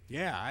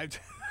 Yeah.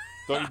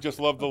 Don't you just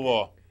love the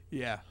law?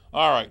 Yeah.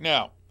 All right.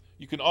 Now,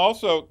 you can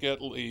also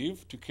get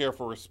leave to care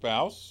for a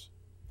spouse,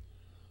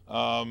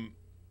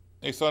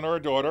 a son or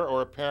a daughter,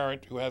 or a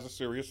parent who has a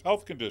serious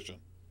health condition.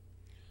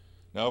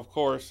 Now, of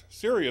course,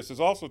 serious is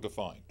also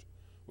defined.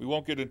 We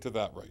won't get into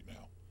that right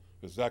now,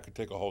 because that could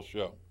take a whole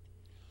show.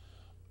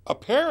 A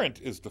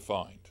parent is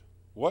defined.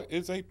 What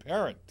is a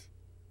parent?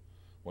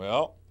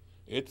 Well,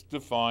 it's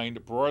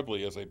defined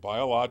broadly as a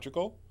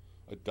biological,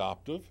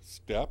 adoptive,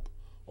 step,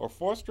 or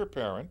foster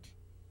parent,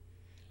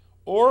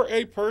 or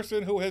a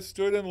person who has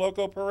stood in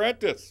loco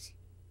parentis,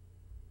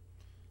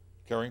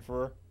 caring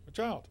for a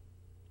child.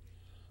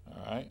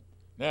 All right.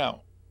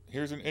 Now,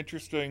 here's an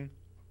interesting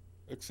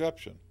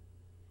exception.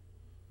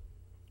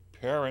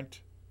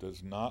 Parent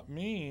does not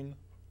mean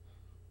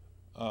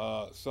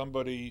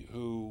somebody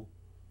who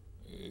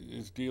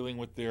is dealing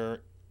with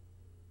their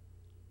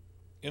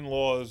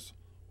in-laws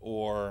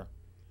or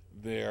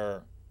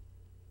their,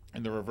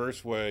 in the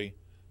reverse way,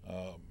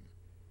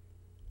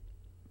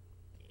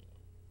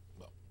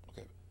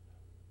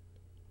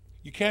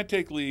 you can't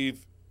take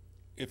leave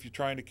if you're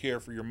trying to care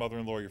for your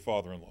mother-in-law or your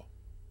father-in-law.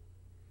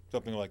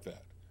 Something like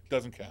that.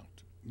 Doesn't count.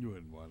 You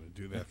wouldn't want to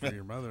do that for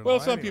your mother-in-law. Well,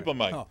 some anyway. people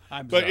might. Oh,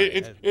 I'm but sorry.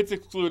 it's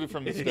excluded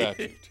from the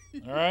statute.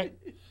 All right?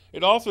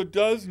 It also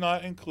does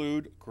not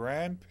include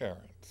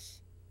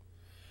grandparents.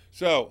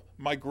 So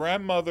my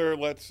grandmother,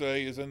 let's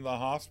say, is in the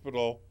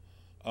hospital,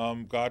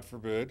 God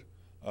forbid.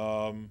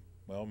 Well,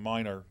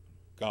 mine are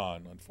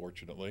gone,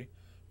 unfortunately.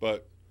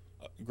 But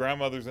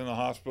grandmother's in the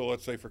hospital,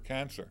 let's say, for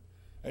cancer.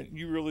 and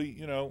you really,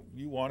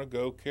 you want to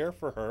go care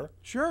for her.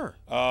 Sure.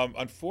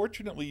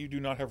 Unfortunately, you do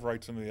not have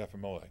rights under the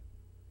FMLA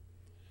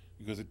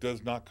because it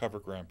does not cover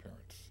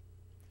grandparents.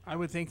 I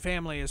would think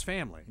family is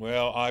family.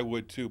 Well, I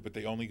would too, but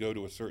they only go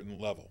to a certain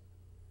level.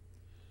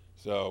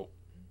 So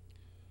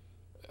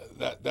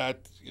that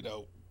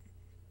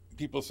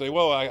people say,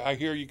 well, I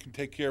hear you can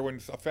take care when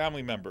it's a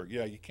family member.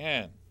 Yeah, you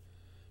can,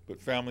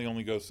 but family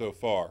only goes so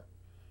far.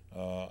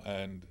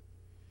 And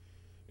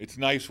it's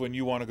nice when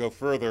you want to go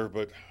further,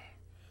 but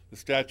the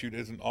statute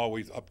isn't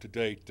always up to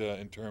date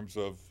in terms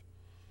of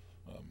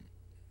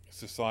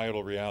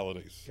societal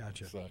realities.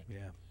 Gotcha. So,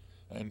 yeah.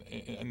 and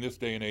in this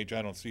day and age,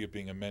 I don't see it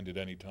being amended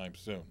anytime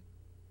soon.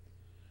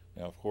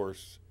 Now, of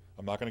course,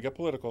 I'm not going to get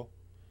political,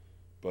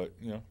 but,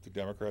 if the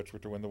Democrats were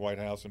to win the White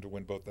House and to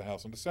win both the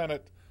House and the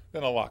Senate,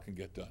 then a lot can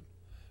get done.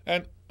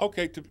 And,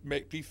 okay, to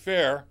be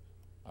fair,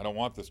 I don't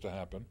want this to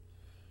happen,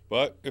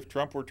 but if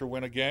Trump were to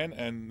win again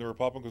and the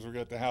Republicans were to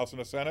get the House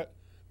and the Senate,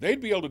 they'd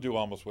be able to do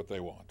almost what they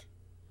want.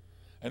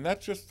 And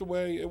that's just the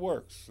way it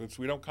works.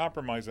 We don't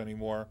compromise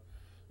anymore.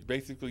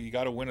 Basically, you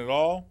got to win it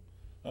all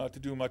to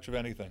do much of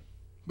anything.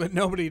 But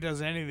nobody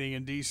does anything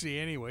in D.C.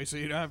 anyway, so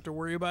you don't have to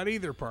worry about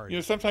either party.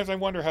 Sometimes I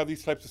wonder how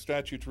these types of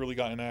statutes really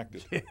got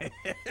enacted.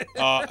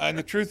 And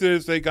the truth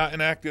is they got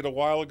enacted a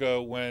while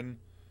ago when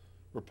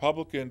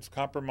Republicans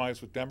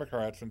compromised with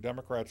Democrats and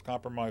Democrats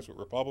compromised with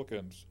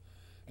Republicans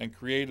and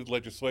created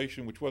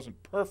legislation which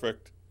wasn't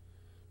perfect,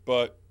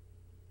 but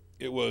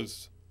it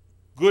was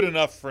good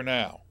enough for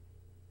now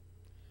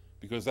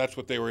because that's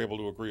what they were able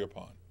to agree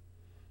upon.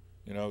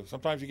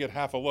 Sometimes you get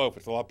half a loaf.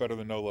 It's a lot better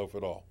than no loaf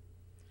at all.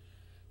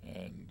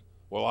 And,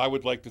 well, I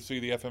would like to see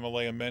the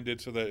FMLA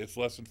amended so that it's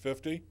less than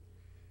 50.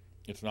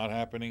 It's not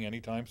happening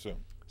anytime soon.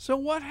 So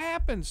what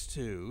happens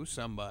to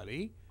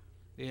somebody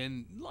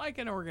in, like,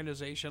 an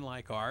organization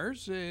like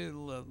ours,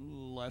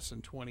 less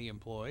than 20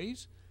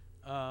 employees,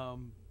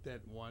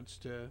 that wants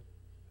to...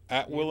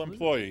 At-will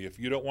employee. If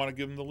you don't want to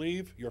give them the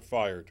leave, you're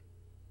fired.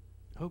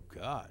 Oh,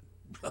 God.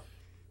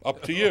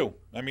 Up to you.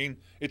 I mean,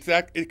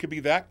 it could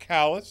be that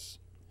callous.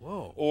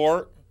 Whoa.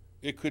 Or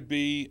it could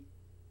be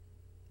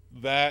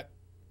that...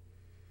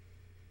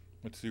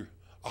 What's the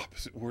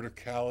opposite word of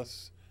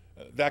callous?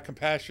 That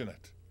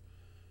compassionate.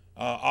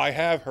 I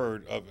have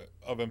heard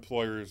of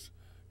employers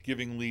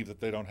giving leave that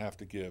they don't have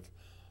to give.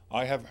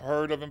 I have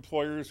heard of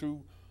employers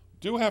who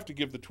do have to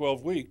give the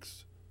 12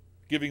 weeks,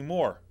 giving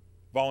more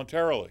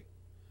voluntarily.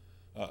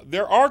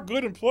 There are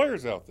good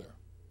employers out there.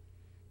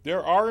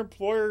 There are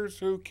employers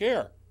who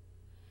care.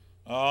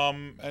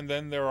 And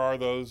then there are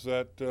those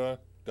that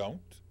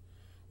don't,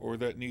 or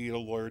that need a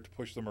lawyer to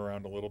push them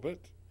around a little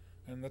bit.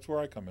 And that's where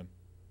I come in.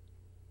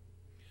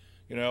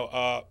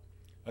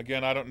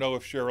 Again, I don't know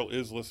if Cheryl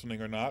is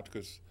listening or not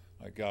because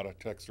I got a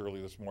text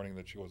early this morning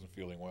that she wasn't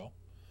feeling well.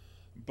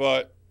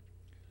 But,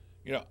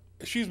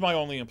 she's my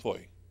only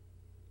employee.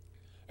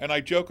 And I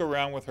joke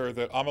around with her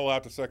that I'm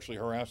allowed to sexually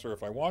harass her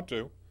if I want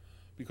to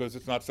because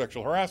it's not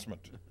sexual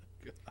harassment.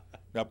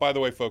 Now, by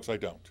the way, folks, I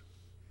don't.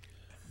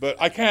 But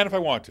I can if I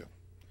want to.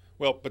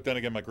 Well, but then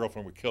again, my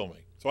girlfriend would kill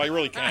me. So I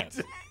really can't.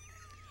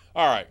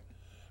 All right.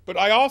 But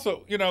I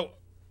also,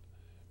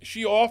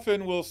 she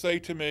often will say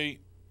to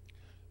me,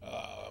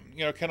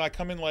 can I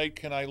come in late?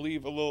 Can I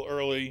leave a little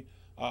early?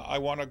 I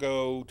want to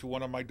go to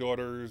one of my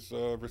daughter's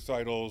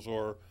recitals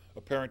or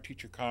a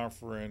parent-teacher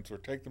conference or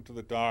take them to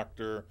the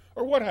doctor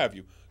or what have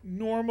you.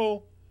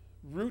 Normal,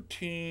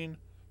 routine,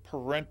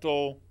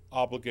 parental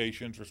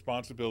obligations,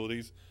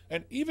 responsibilities,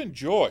 and even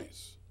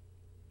joys.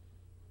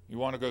 You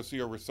want to go see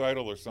a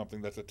recital or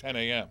something that's at 10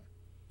 a.m.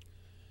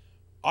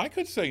 I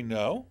could say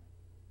no.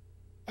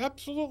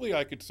 Absolutely,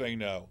 I could say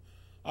no.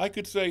 I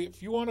could say,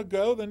 if you want to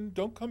go, then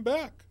don't come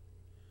back.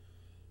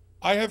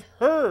 I have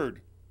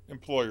heard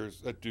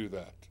employers that do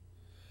that.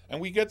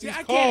 And we get these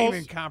calls. I can't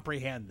even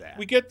comprehend that.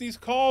 We get these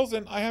calls,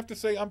 and I have to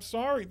say, I'm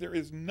sorry, there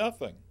is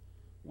nothing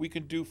we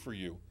can do for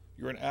you.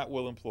 You're an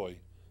at-will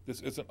employee.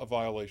 This isn't a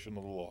violation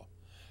of the law.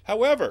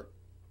 However,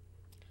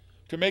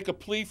 to make a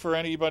plea for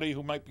anybody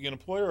who might be an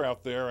employer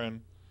out there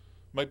and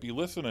might be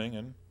listening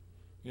and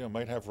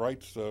might have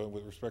rights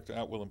with respect to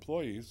at-will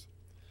employees,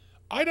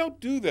 I don't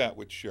do that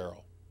with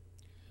Cheryl.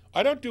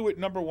 I don't do it,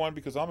 number one,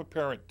 because I'm a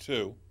parent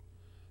too,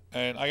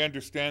 and I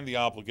understand the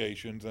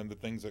obligations and the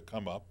things that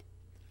come up.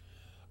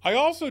 I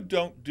also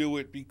don't do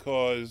it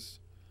because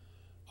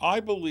I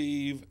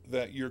believe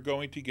that you're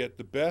going to get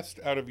the best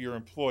out of your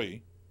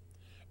employee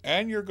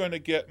and you're going to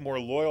get more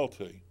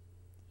loyalty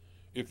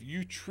if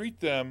you treat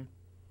them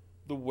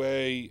the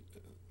way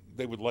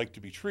they would like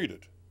to be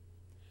treated.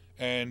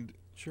 And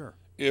sure,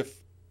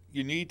 if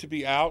you need to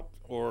be out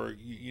or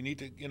you need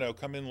to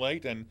come in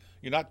late and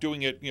you're not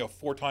doing it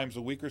 4 times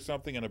a week or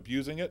something and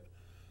abusing it,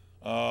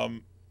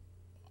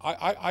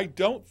 I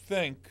don't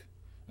think,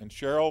 and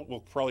Cheryl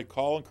will probably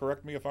call and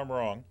correct me if I'm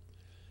wrong,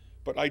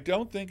 but I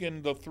don't think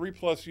in the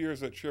 3+ years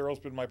that Cheryl's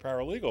been my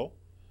paralegal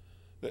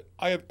that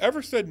I have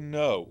ever said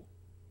no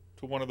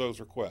to one of those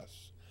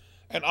requests.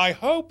 And I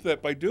hope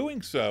that by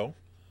doing so,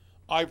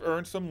 I've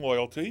earned some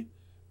loyalty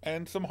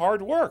and some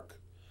hard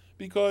work,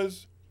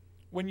 because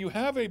when you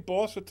have a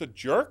boss that's a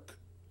jerk,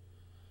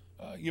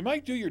 you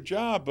might do your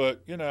job,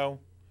 but,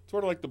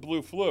 sort of like the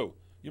blue flu.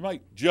 You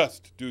might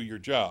just do your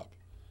job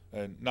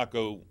and not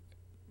go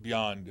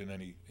beyond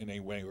in any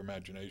way or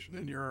imagination.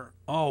 And you're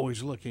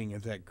always looking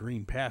at that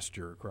green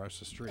pasture across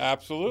the street.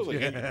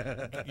 Absolutely.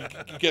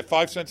 you get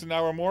 5 cents an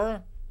hour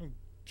more,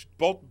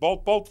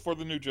 bolt for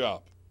the new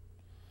job.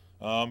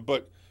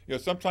 But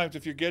sometimes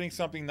if you're getting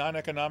something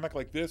non-economic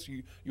like this,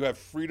 you have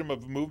freedom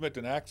of movement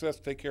and access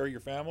to take care of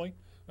your family.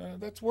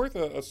 That's worth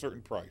a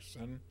certain price.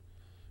 And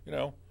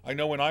I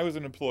know when I was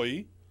an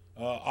employee,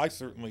 I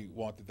certainly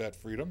wanted that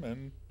freedom,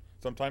 and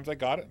sometimes I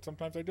got it, and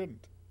sometimes I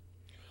didn't.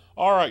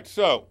 All right,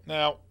 so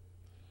now,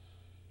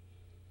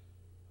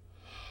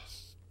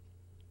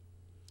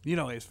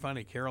 it's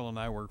funny. Carol and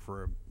I work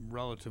for a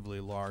relatively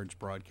large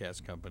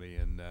broadcast company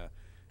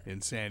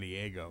in San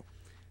Diego,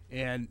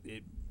 and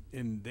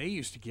they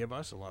used to give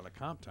us a lot of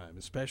comp time,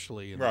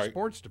 especially in the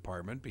sports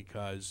department,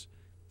 because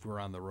if we're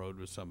on the road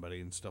with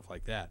somebody and stuff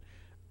like that.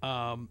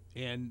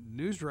 And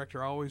news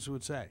director always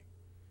would say,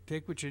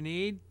 "Take what you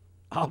need.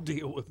 I'll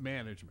deal with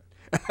management."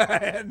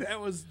 And that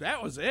was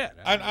it.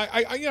 And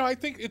I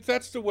think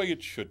that's the way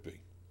it should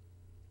be.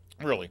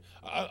 Really,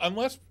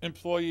 unless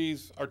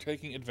employees are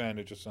taking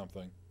advantage of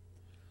something,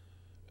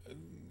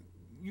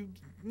 you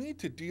need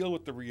to deal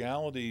with the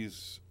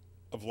realities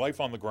of life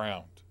on the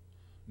ground,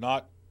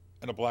 not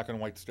in a black and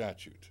white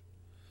statute.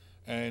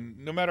 And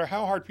no matter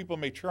how hard people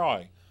may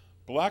try,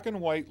 black and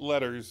white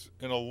letters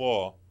in a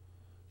law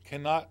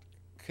cannot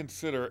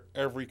consider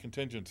every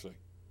contingency.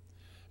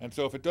 And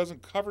so if it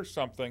doesn't cover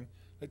something,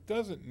 it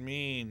doesn't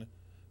mean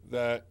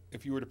that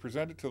if you were to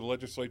present it to the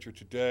legislature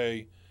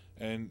today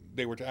and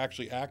they were to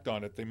actually act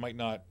on it, they might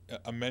not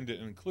amend it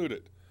and include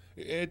it.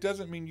 It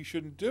doesn't mean you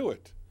shouldn't do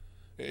it.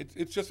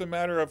 It's just a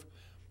matter of,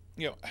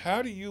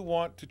 how do you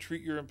want to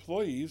treat your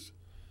employees?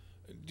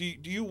 Do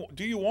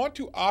you want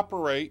to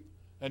operate,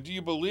 and do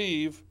you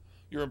believe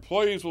your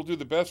employees will do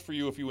the best for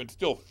you if you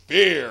instill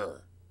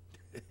fear?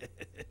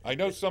 I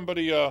know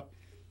somebody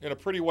in a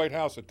pretty white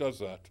house that does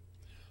that.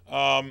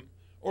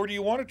 Or do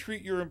you want to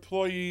treat your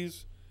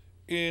employees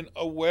in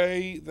a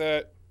way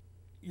that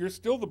you're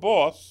still the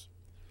boss,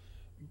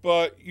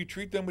 but you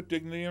treat them with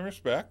dignity and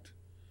respect,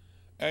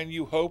 and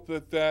you hope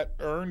that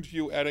earns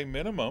you at a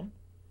minimum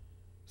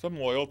some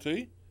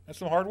loyalty and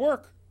some hard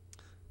work?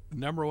 The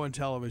number one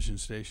television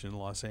station in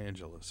Los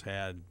Angeles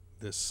had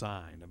this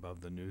sign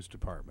above the news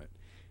department.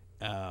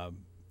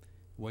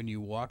 When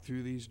you walk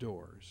through these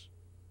doors,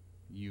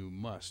 you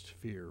must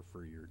fear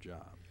for your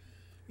job.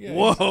 Yeah,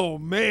 whoa,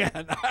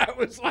 man! I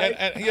was like,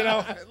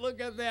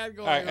 look at that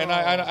going. Right, and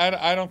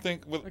I don't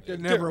think it could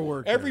never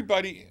work.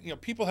 Everybody,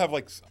 people have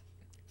like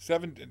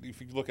 7.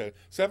 If you look at it,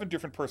 7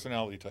 different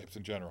personality types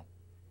in general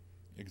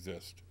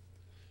exist.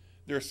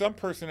 There are some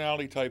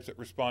personality types that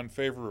respond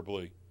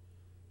favorably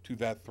to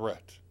that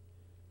threat.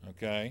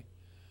 Okay,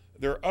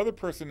 there are other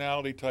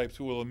personality types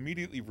who will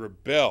immediately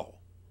rebel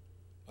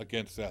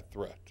against that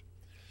threat.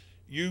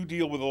 You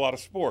deal with a lot of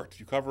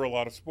sports. You cover a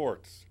lot of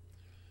sports.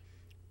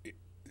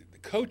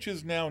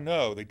 Coaches now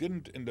know, they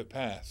didn't in the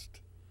past,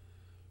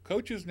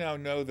 coaches now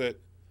know that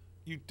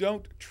you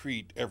don't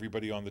treat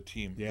everybody on the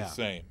team the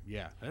same.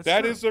 Yeah,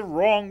 that is the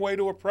wrong way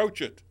to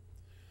approach it.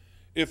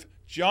 If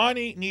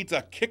Johnny needs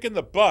a kick in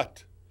the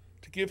butt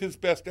to give his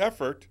best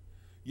effort,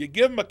 you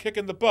give him a kick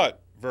in the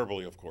butt,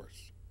 verbally, of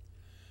course.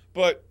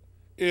 But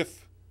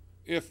if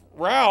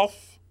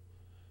Ralph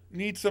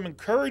needs some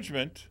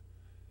encouragement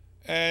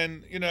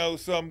and,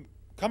 some,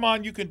 come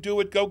on, you can do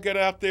it, go get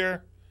out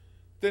there,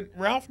 then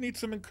Ralph needs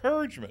some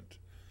encouragement.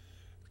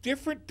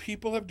 Different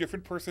people have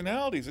different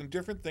personalities, and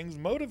different things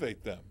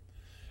motivate them.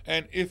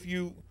 And if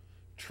you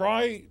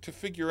try to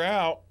figure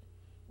out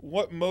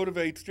what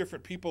motivates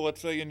different people,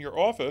 let's say in your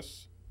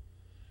office,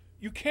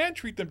 you can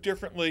treat them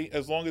differently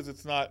as long as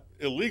it's not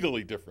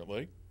illegally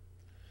differently.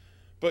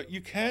 But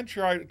you can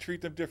try to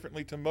treat them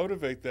differently to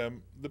motivate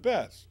them the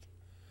best.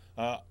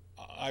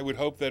 I would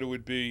hope that it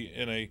would be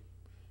in a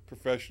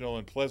professional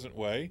and pleasant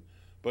way.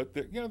 But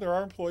there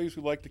are employees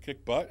who like to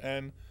kick butt,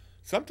 and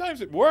sometimes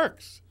it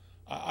works.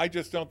 I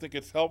just don't think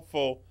it's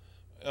helpful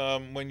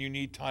when you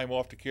need time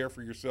off to care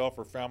for yourself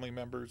or family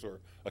members or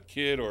a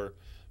kid, or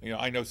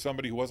I know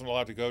somebody who wasn't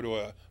allowed to go to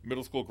a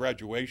middle school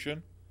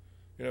graduation.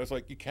 It's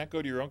like, you can't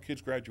go to your own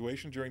kid's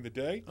graduation during the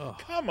day? Oh.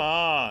 Come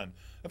on.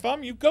 If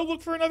I'm you, go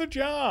look for another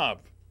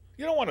job.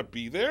 You don't want to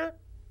be there.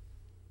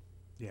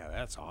 Yeah,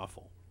 that's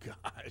awful.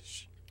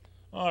 Gosh.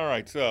 All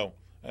right, so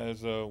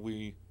as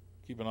we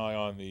keep an eye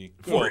on the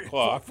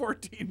clock.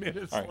 14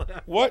 minutes right.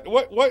 left.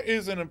 What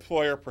is an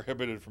employer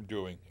prohibited from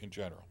doing in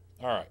general?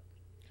 All right.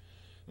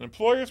 An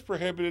employer is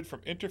prohibited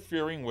from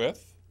interfering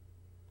with,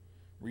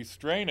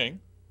 restraining,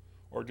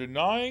 or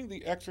denying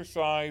the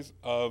exercise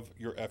of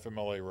your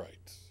FMLA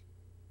rights.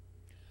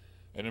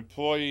 An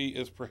employee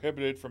is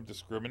prohibited from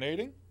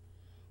discriminating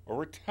or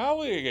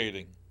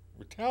retaliating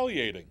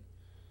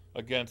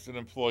against an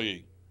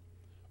employee,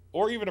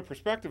 or even a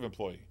prospective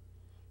employee,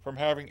 from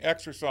having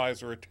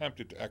exercised or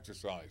attempted to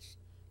exercise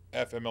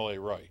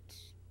FMLA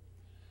rights.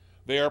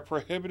 They are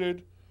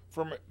prohibited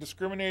from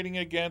discriminating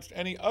against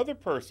any other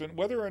person,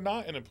 whether or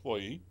not an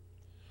employee,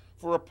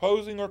 for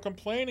opposing or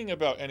complaining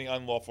about any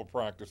unlawful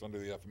practice under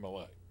the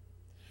FMLA.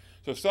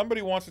 So if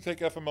somebody wants to take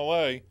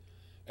FMLA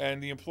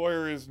and the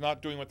employer is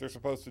not doing what they're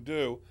supposed to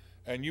do,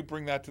 and you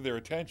bring that to their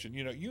attention,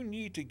 you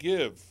need to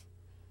give,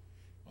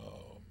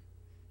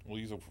 we'll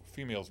use a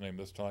female's name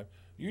this time,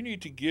 you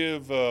need to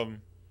give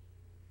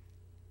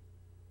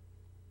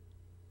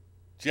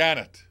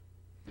Janet,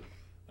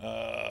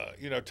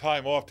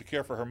 time off to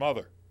care for her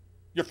mother.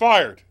 You're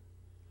fired.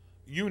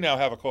 You now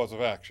have a cause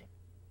of action.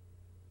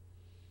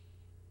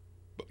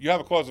 But you have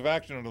a cause of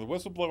action under the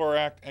Whistleblower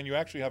Act, and you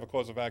actually have a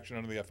cause of action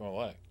under the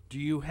FMLA. Do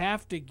you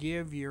have to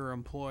give your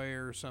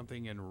employer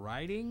something in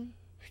writing?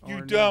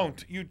 You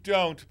don't. You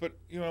don't. But,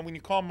 when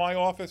you call my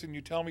office and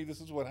you tell me this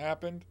is what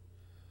happened,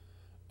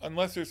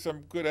 unless there's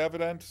some good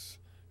evidence,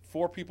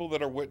 4 people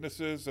that are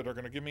witnesses that are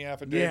going to give me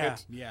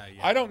affidavits, yeah.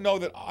 I don't know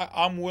that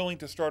I'm willing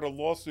to start a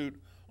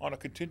lawsuit on a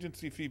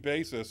contingency fee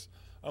basis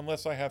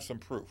unless I have some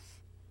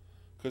proof,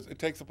 because it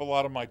takes up a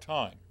lot of my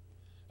time,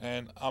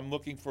 and I'm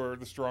looking for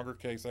the stronger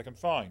case I can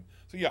find.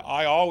 So, yeah,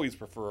 I always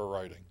prefer a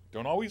writing.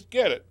 Don't always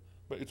get it,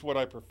 but it's what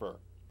I prefer.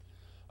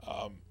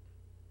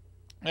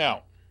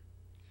 Now,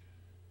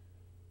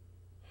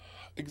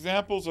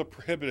 examples of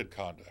prohibited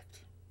conduct.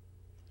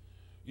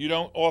 You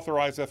don't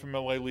authorize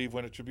FMLA leave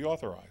when it should be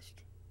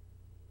authorized.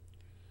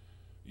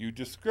 You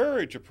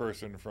discourage a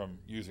person from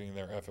using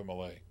their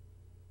FMLA.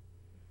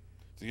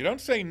 So you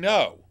don't say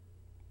no,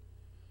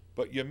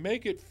 but you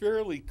make it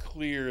fairly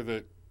clear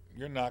that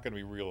you're not going to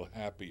be real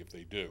happy if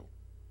they do.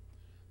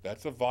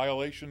 That's a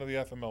violation of the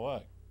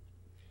FMLA.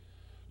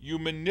 You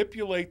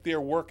manipulate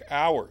their work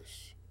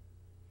hours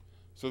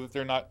so that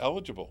they're not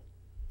eligible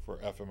for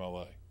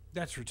FMLA.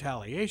 That's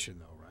retaliation,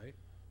 though, right?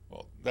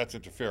 Well, that's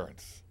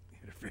interference.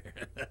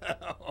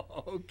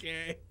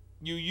 Okay.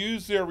 You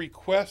use their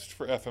request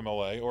for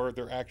FMLA or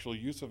their actual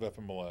use of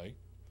FMLA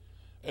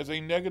as a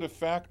negative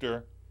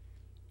factor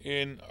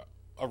in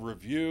a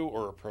review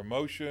or a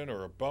promotion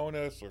or a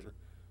bonus or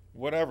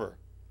whatever.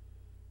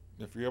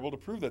 If you're able to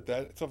prove that,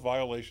 it's a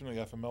violation of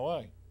the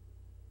FMLA.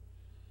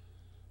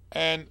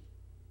 And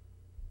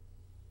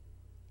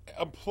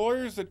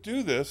employers that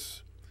do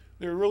this,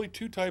 there are really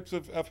 2 types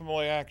of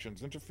FMLA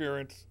actions: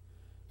 interference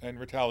and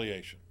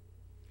retaliation.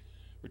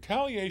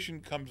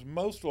 Retaliation comes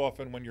most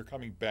often when you're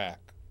coming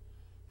back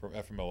from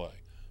FMLA.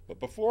 But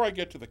before I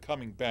get to the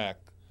coming back,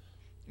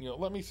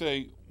 let me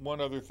say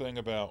one other thing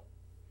about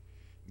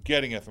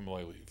getting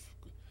FMLA leave.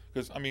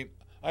 Because, I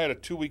had a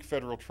 2-week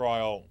federal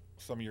trial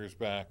some years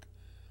back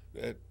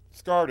that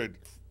started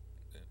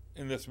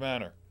in this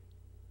manner.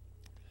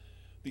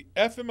 The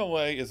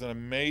FMLA is an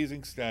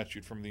amazing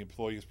statute from the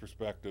employee's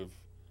perspective.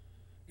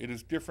 It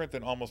is different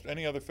than almost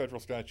any other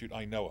federal statute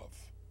I know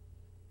of.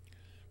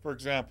 For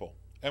example,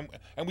 and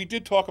we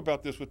did talk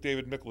about this with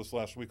David Nicholas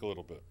last week a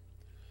little bit.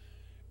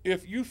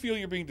 If you feel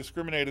you're being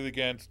discriminated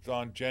against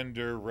on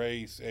gender,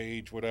 race,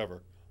 age,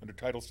 whatever, under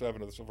Title VII of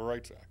the Civil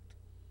Rights Act,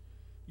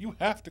 you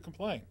have to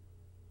complain.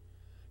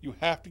 You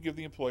have to give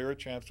the employer a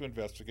chance to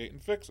investigate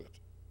and fix it.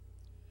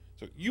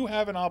 So you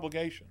have an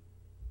obligation.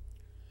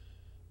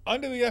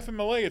 Under the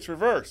FMLA, it's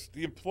reversed.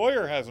 The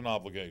employer has an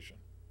obligation.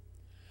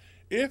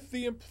 If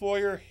the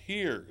employer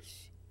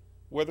hears,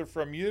 whether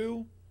from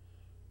you,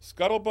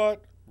 scuttlebutt,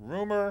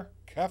 rumor,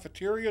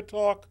 cafeteria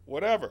talk,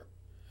 whatever,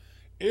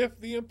 if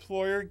the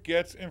employer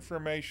gets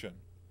information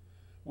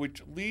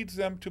which leads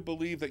them to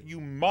believe that you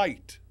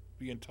might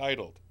be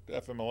entitled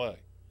to FMLA,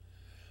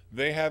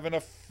 they have an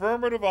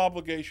affirmative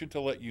obligation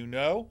to let you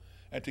know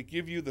and to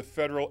give you the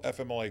federal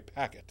FMLA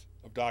packet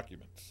of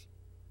documents.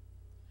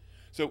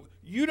 So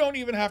you don't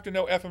even have to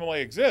know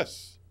FMLA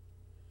exists.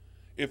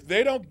 If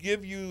they don't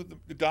give you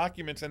the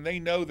documents and they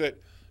know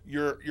that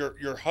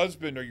your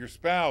husband or your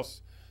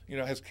spouse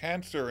has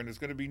cancer and is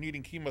going to be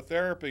needing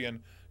chemotherapy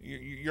and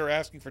you're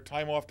asking for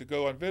time off to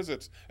go on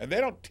visits, and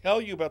they don't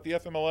tell you about the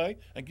FMLA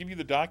and give you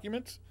the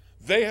documents,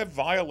 they have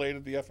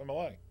violated the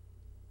FMLA.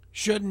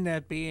 Shouldn't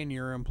that be in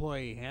your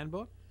employee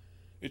handbook?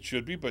 It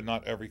should be, but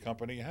not every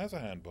company has a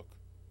handbook.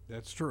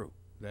 That's true.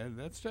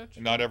 That's touchy.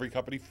 And not every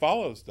company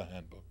follows the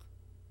handbook.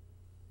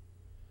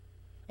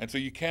 And so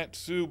you can't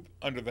sue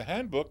under the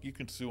handbook, you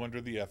can sue under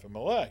the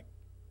FMLA.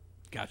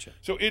 Gotcha.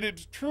 So it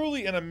is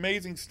truly an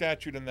amazing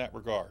statute in that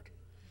regard.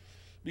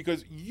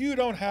 Because you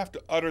don't have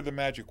to utter the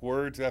magic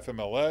words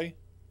FMLA.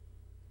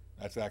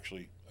 That's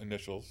actually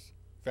initials,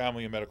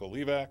 Family and Medical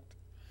Leave Act.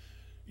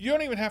 You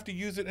don't even have to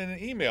use it in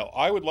an email.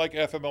 I would like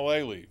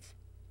FMLA leave.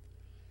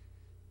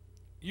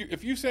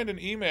 If you send an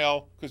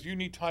email because you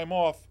need time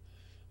off,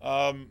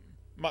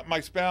 my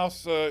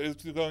spouse is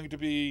going to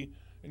be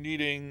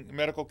needing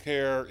medical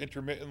care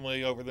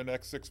intermittently over the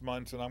next 6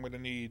 months, and I'm going to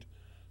need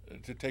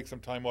to take some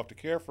time off to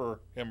care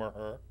for him or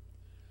her,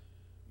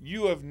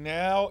 you have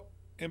now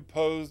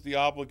imposed the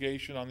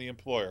obligation on the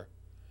employer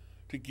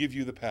to give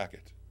you the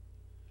packet.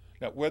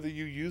 Now, whether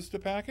you use the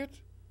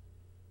packet,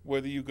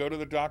 whether you go to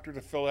the doctor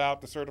to fill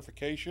out the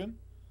certification,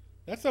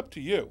 that's up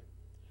to you.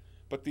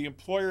 But the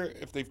employer,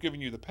 if they've given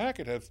you the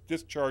packet, has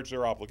discharged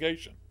their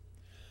obligation.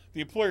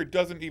 the employer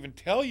doesn't even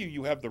tell you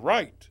you have the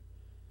right,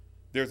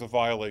 there's a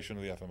violation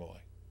of the FMLA.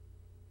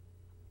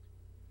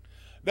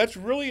 That's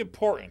really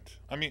important.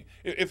 I mean,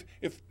 if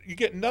you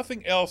get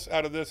nothing else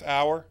out of this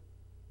hour,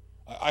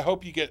 I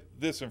hope you get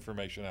this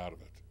information out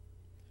of it.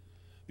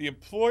 The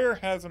employer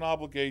has an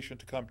obligation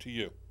to come to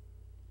you.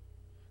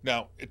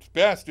 Now, it's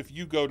best if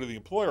you go to the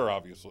employer,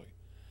 obviously.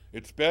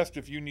 It's best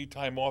if you need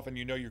time off and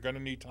you know you're going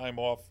to need time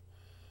off,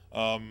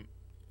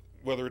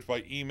 whether it's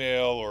by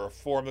email or a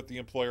form that the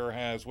employer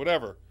has,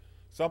 whatever.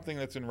 Something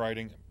that's in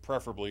writing,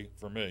 preferably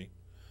for me.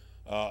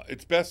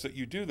 It's best that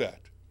you do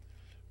that.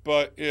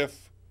 But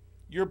if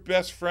your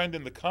best friend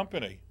in the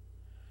company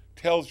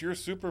tells your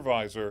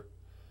supervisor,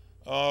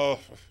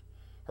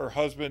 her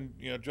husband,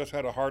 just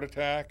had a heart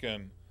attack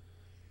and,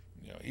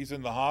 he's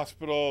in the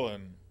hospital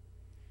and,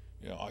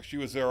 she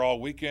was there all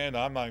weekend.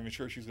 I'm not even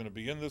sure she's going to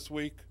be in this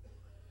week.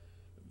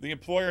 The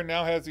employer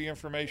now has the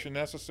information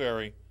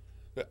necessary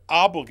that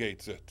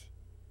obligates it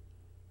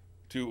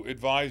to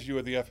advise you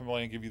of the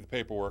FMLA and give you the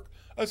paperwork,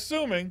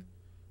 assuming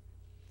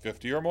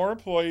 50 or more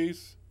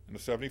employees in a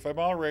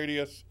 75-mile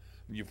radius,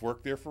 and you've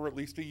worked there for at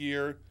least a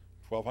year,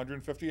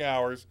 1,250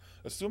 hours.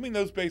 Assuming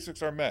those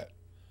basics are met,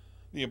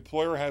 the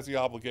employer has the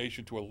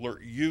obligation to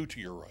alert you to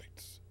your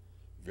rights.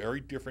 Very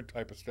different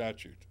type of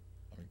statute.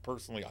 I mean,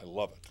 personally, I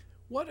love it.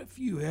 What if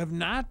you have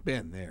not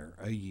been there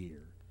a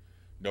year?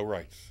 No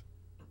rights.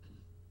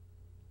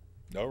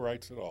 No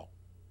rights at all.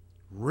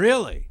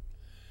 Really?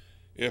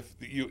 If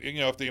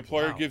if the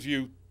employer gives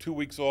you 2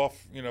 weeks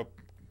off,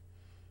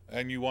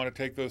 and you want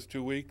to take those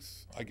 2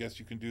 weeks, I guess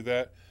you can do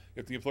that.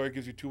 If the employer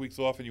gives you 2 weeks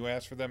off and you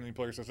ask for them and the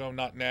employer says, no,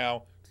 not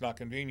now, it's not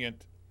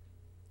convenient,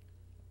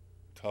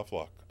 tough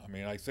luck. I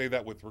mean, I say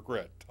that with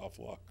regret, tough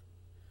luck.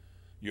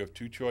 You have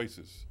two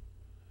choices.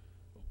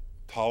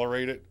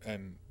 Tolerate it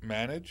and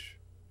manage,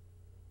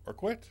 or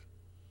quit.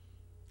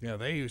 Yeah,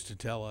 they used to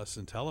tell us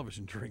in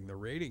television during the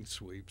rating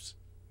sweeps,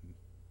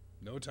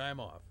 no time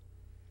off.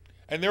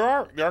 And there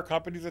are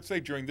companies that say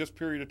during this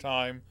period of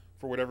time,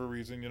 for whatever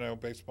reason,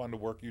 based upon the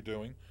work you're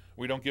doing,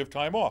 we don't give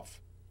time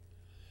off.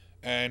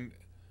 And,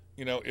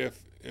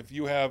 if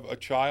you have a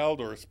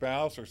child or a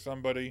spouse or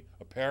somebody,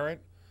 a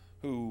parent,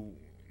 who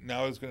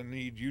now is going to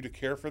need you to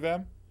care for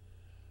them,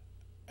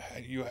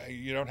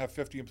 you don't have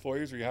 50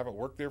 employees or you haven't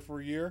worked there for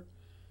a year,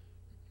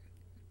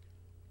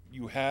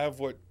 you have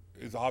what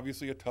is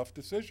obviously a tough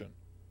decision.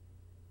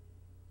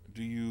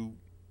 Do you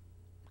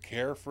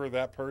care for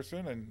that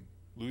person and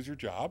lose your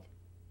job?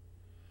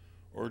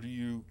 Or do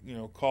you,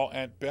 call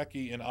Aunt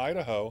Becky in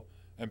Idaho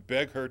and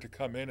beg her to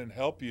come in and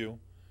help you,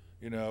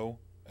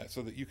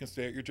 so that you can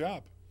stay at your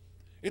job?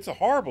 It's a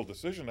horrible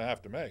decision to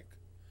have to make.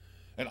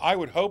 And I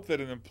would hope that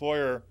an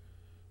employer,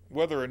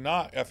 whether or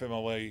not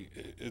FMLA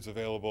is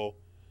available,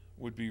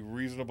 would be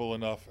reasonable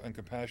enough and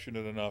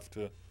compassionate enough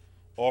to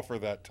offer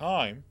that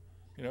time,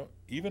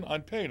 even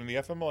unpaid. And the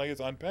FMLA is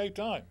unpaid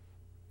time.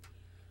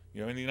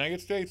 In the United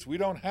States, we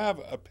don't have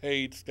a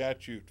paid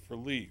statute for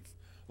leave.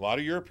 A lot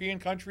of European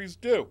countries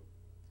do.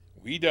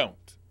 We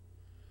don't.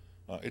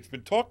 It's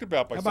been talked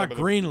about by some of them. How about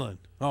Greenland?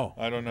 Oh.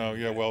 I don't know.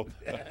 Yeah, well,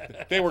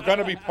 they were going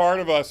to be part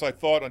of us, I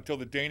thought, until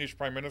the Danish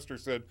prime minister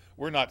said,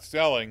 we're not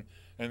selling.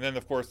 And then,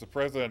 of course, the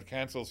president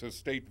cancels his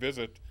state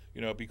visit,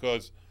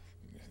 because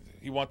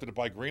he wanted to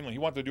buy Greenland. He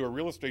wanted to do a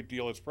real estate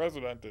deal as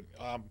president, and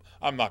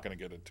I'm not going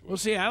to get into it. Well,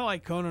 see, I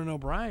like Conan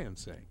O'Brien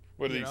saying.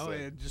 What did he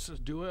say?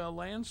 Just do a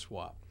land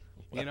swap.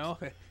 What?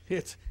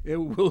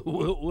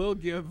 We'll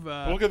give.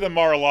 We'll give them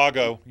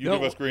Mar-a-Lago. You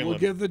give us Greenland. We'll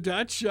give the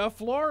Dutch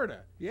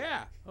Florida.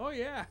 Yeah. Oh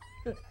yeah.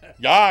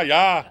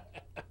 Yeah.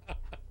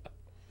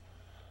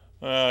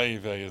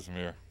 Eve is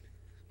mir.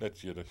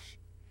 That's Yiddish.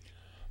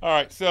 All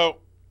right, so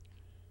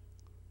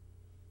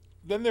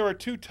then there are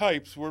two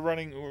types. We're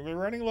running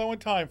low on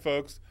time,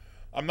 folks.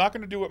 I'm not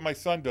going to do what my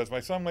son does. My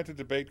son went to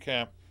debate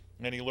camp,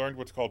 and he learned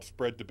what's called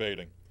spread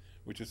debating,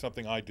 which is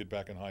something I did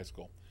back in high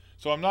school.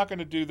 So I'm not going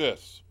to do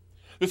this.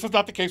 This is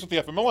not the case with the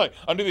FMLA.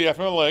 Under the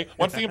FMLA,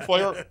 once the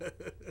employer...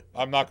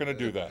 I'm not going to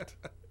do that.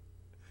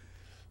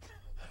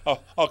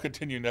 I'll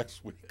continue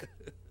next week.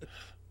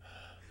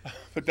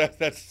 But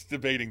that's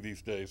debating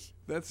these days.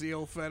 That's the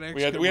old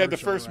FedEx We had the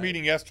first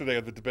meeting yesterday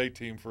of the debate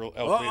team for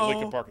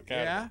Lincoln Park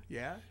Academy.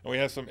 Yeah. And we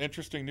have some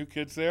interesting new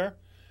kids there.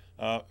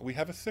 We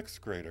have a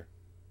 6th grader.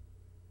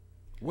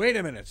 Wait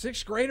a minute,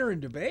 6th grader in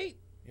debate?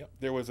 Yep.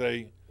 There was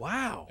a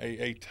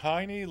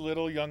tiny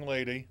little young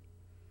lady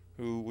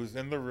who was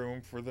in the room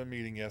for the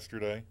meeting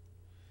yesterday.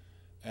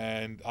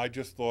 And I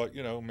just thought,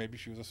 maybe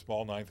she was a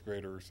small 9th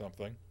grader or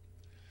something.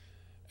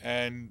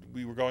 And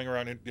we were going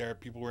around there.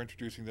 People were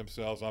introducing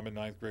themselves. I'm in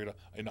 9th grade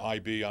in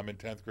IB. I'm in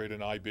 10th grade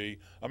in IB.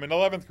 I'm in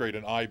 11th grade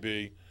in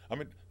IB.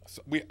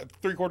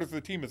 3/4 of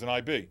the team is in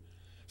IB.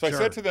 So sure.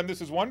 I said to them,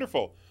 this is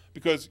wonderful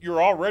because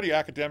you're already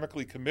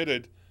academically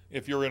committed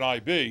if you're in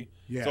IB.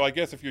 Yeah. So I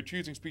guess if you're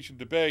choosing speech and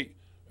debate,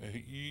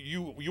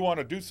 you want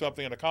to do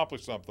something and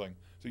accomplish something.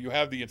 So you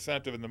have the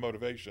incentive and the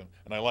motivation,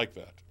 and I like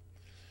that.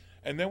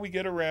 And then we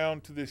get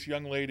around to this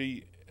young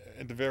lady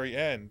at the very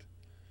end,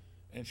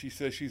 and she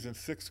says she's in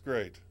 6th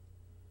grade.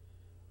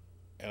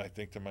 And I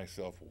think to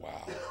myself,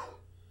 wow.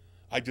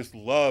 I just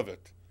love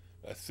it.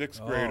 A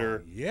sixth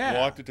grader yeah.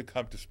 wanted to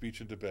come to speech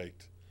and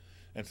debate.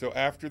 And so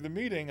after the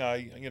meeting,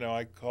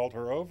 I called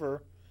her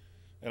over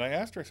and I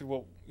asked her, I said,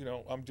 well,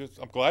 I'm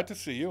glad to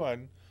see you. I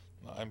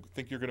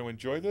think you're going to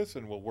enjoy this,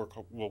 and we'll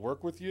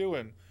work with you,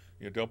 and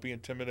don't be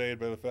intimidated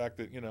by the fact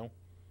that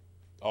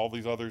all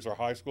these others are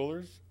high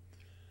schoolers.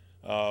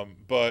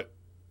 But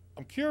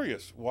I'm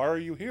curious, why are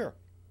you here?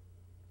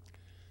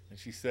 And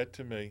she said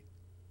to me,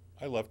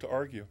 I love to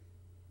argue.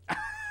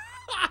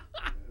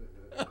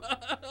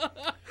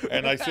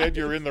 And I said,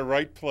 you're in the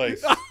right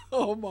place.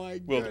 Oh my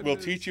goodness. We'll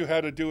teach you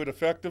how to do it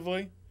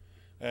effectively,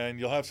 and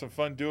you'll have some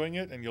fun doing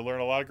it, and you'll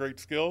learn a lot of great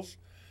skills.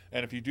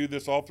 And if you do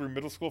this all through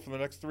middle school for the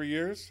next 3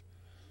 years,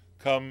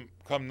 come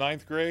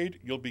ninth grade,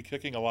 you'll be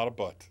kicking a lot of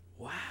butt.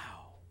 Wow.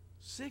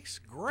 Sixth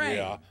grade?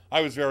 Yeah.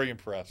 I was very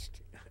impressed.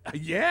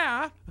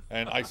 Yeah.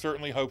 And I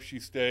certainly hope she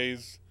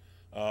stays.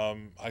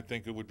 I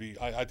think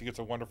I think it's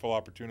a wonderful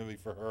opportunity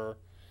for her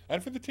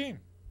and for the team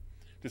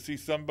to see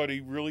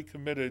somebody really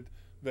committed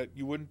that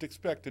you wouldn't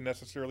expect to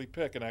necessarily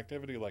pick an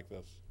activity like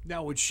this.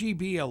 Now, would she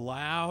be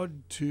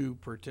allowed to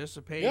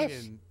participate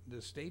in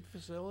the state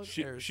facility?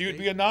 She would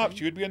be a novice.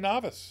 She would be a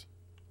novice.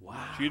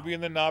 Wow. She would be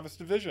in the novice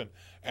division.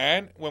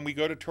 And when we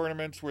go to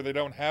tournaments where they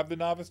don't have the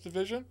novice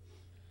division,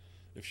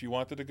 if she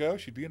wanted to go,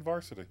 she'd be in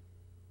varsity.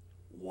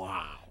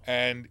 Wow.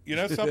 And you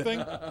know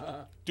something?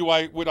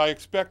 Would I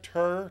expect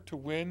her to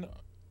win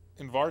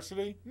in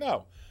varsity?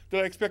 No. Did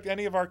I expect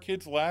any of our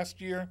kids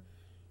last year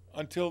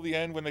until the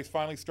end when they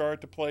finally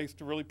started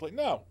to really play?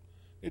 No.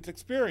 It's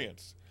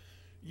experience.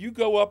 You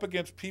go up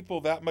against people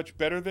that much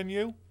better than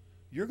you,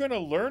 you're going to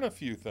learn a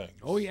few things.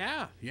 Oh,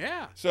 yeah.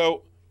 Yeah.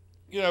 So,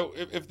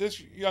 if this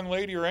young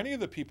lady or any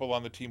of the people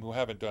on the team who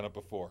haven't done it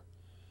before,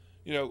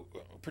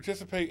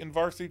 participate in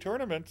varsity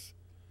tournaments,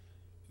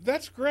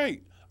 that's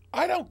great.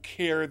 I don't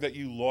care that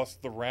you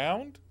lost the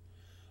round.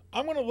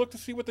 I'm going to look to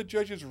see what the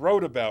judges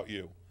wrote about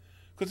you.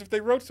 Because if they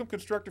wrote some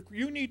constructive,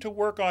 you need to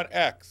work on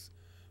X.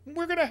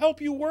 We're going to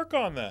help you work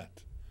on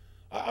that.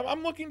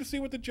 I'm looking to see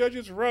what the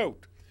judges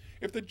wrote.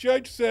 If the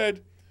judge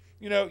said,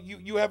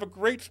 you have a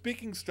great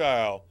speaking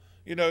style,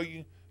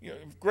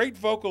 great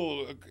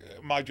vocal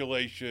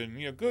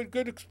modulation,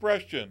 good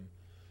expression.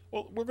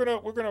 Well, we're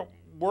gonna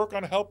work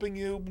on helping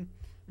you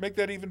make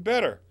that even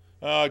better.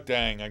 Oh,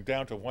 dang, I'm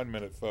down to 1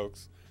 minute,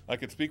 folks. I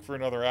could speak for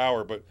another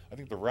hour, but I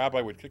think the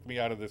rabbi would kick me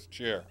out of this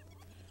chair.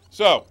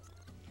 So,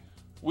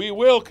 we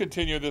will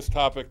continue this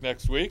topic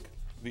next week,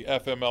 the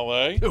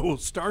FMLA. We'll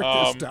start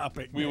this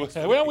topic. We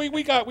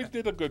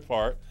did a good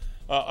part.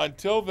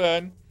 Until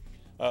then,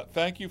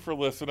 thank you for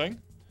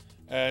listening,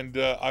 and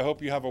I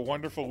hope you have a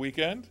wonderful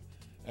weekend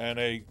and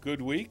a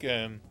good week,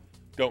 and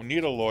don't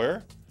need a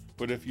lawyer,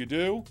 but if you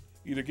do,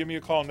 either give me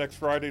a call next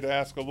Friday to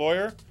ask a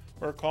lawyer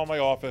or call my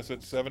office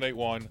at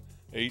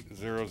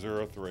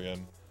 781-8003.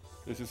 And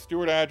this is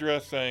Stuart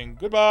Address saying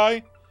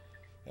goodbye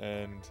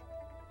and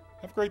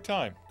have a great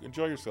time.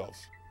 Enjoy yourselves.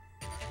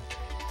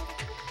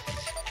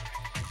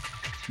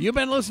 You've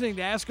been listening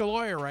to Ask a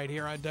Lawyer right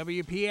here on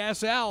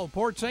WPSL,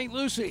 Port St.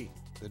 Lucie.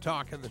 The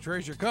talk of the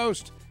Treasure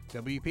Coast,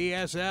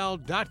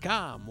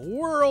 WPSL.com,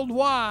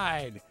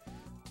 worldwide,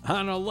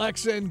 on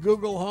Alexa and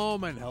Google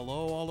Home. And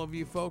hello, all of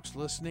you folks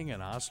listening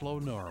in Oslo,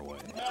 Norway.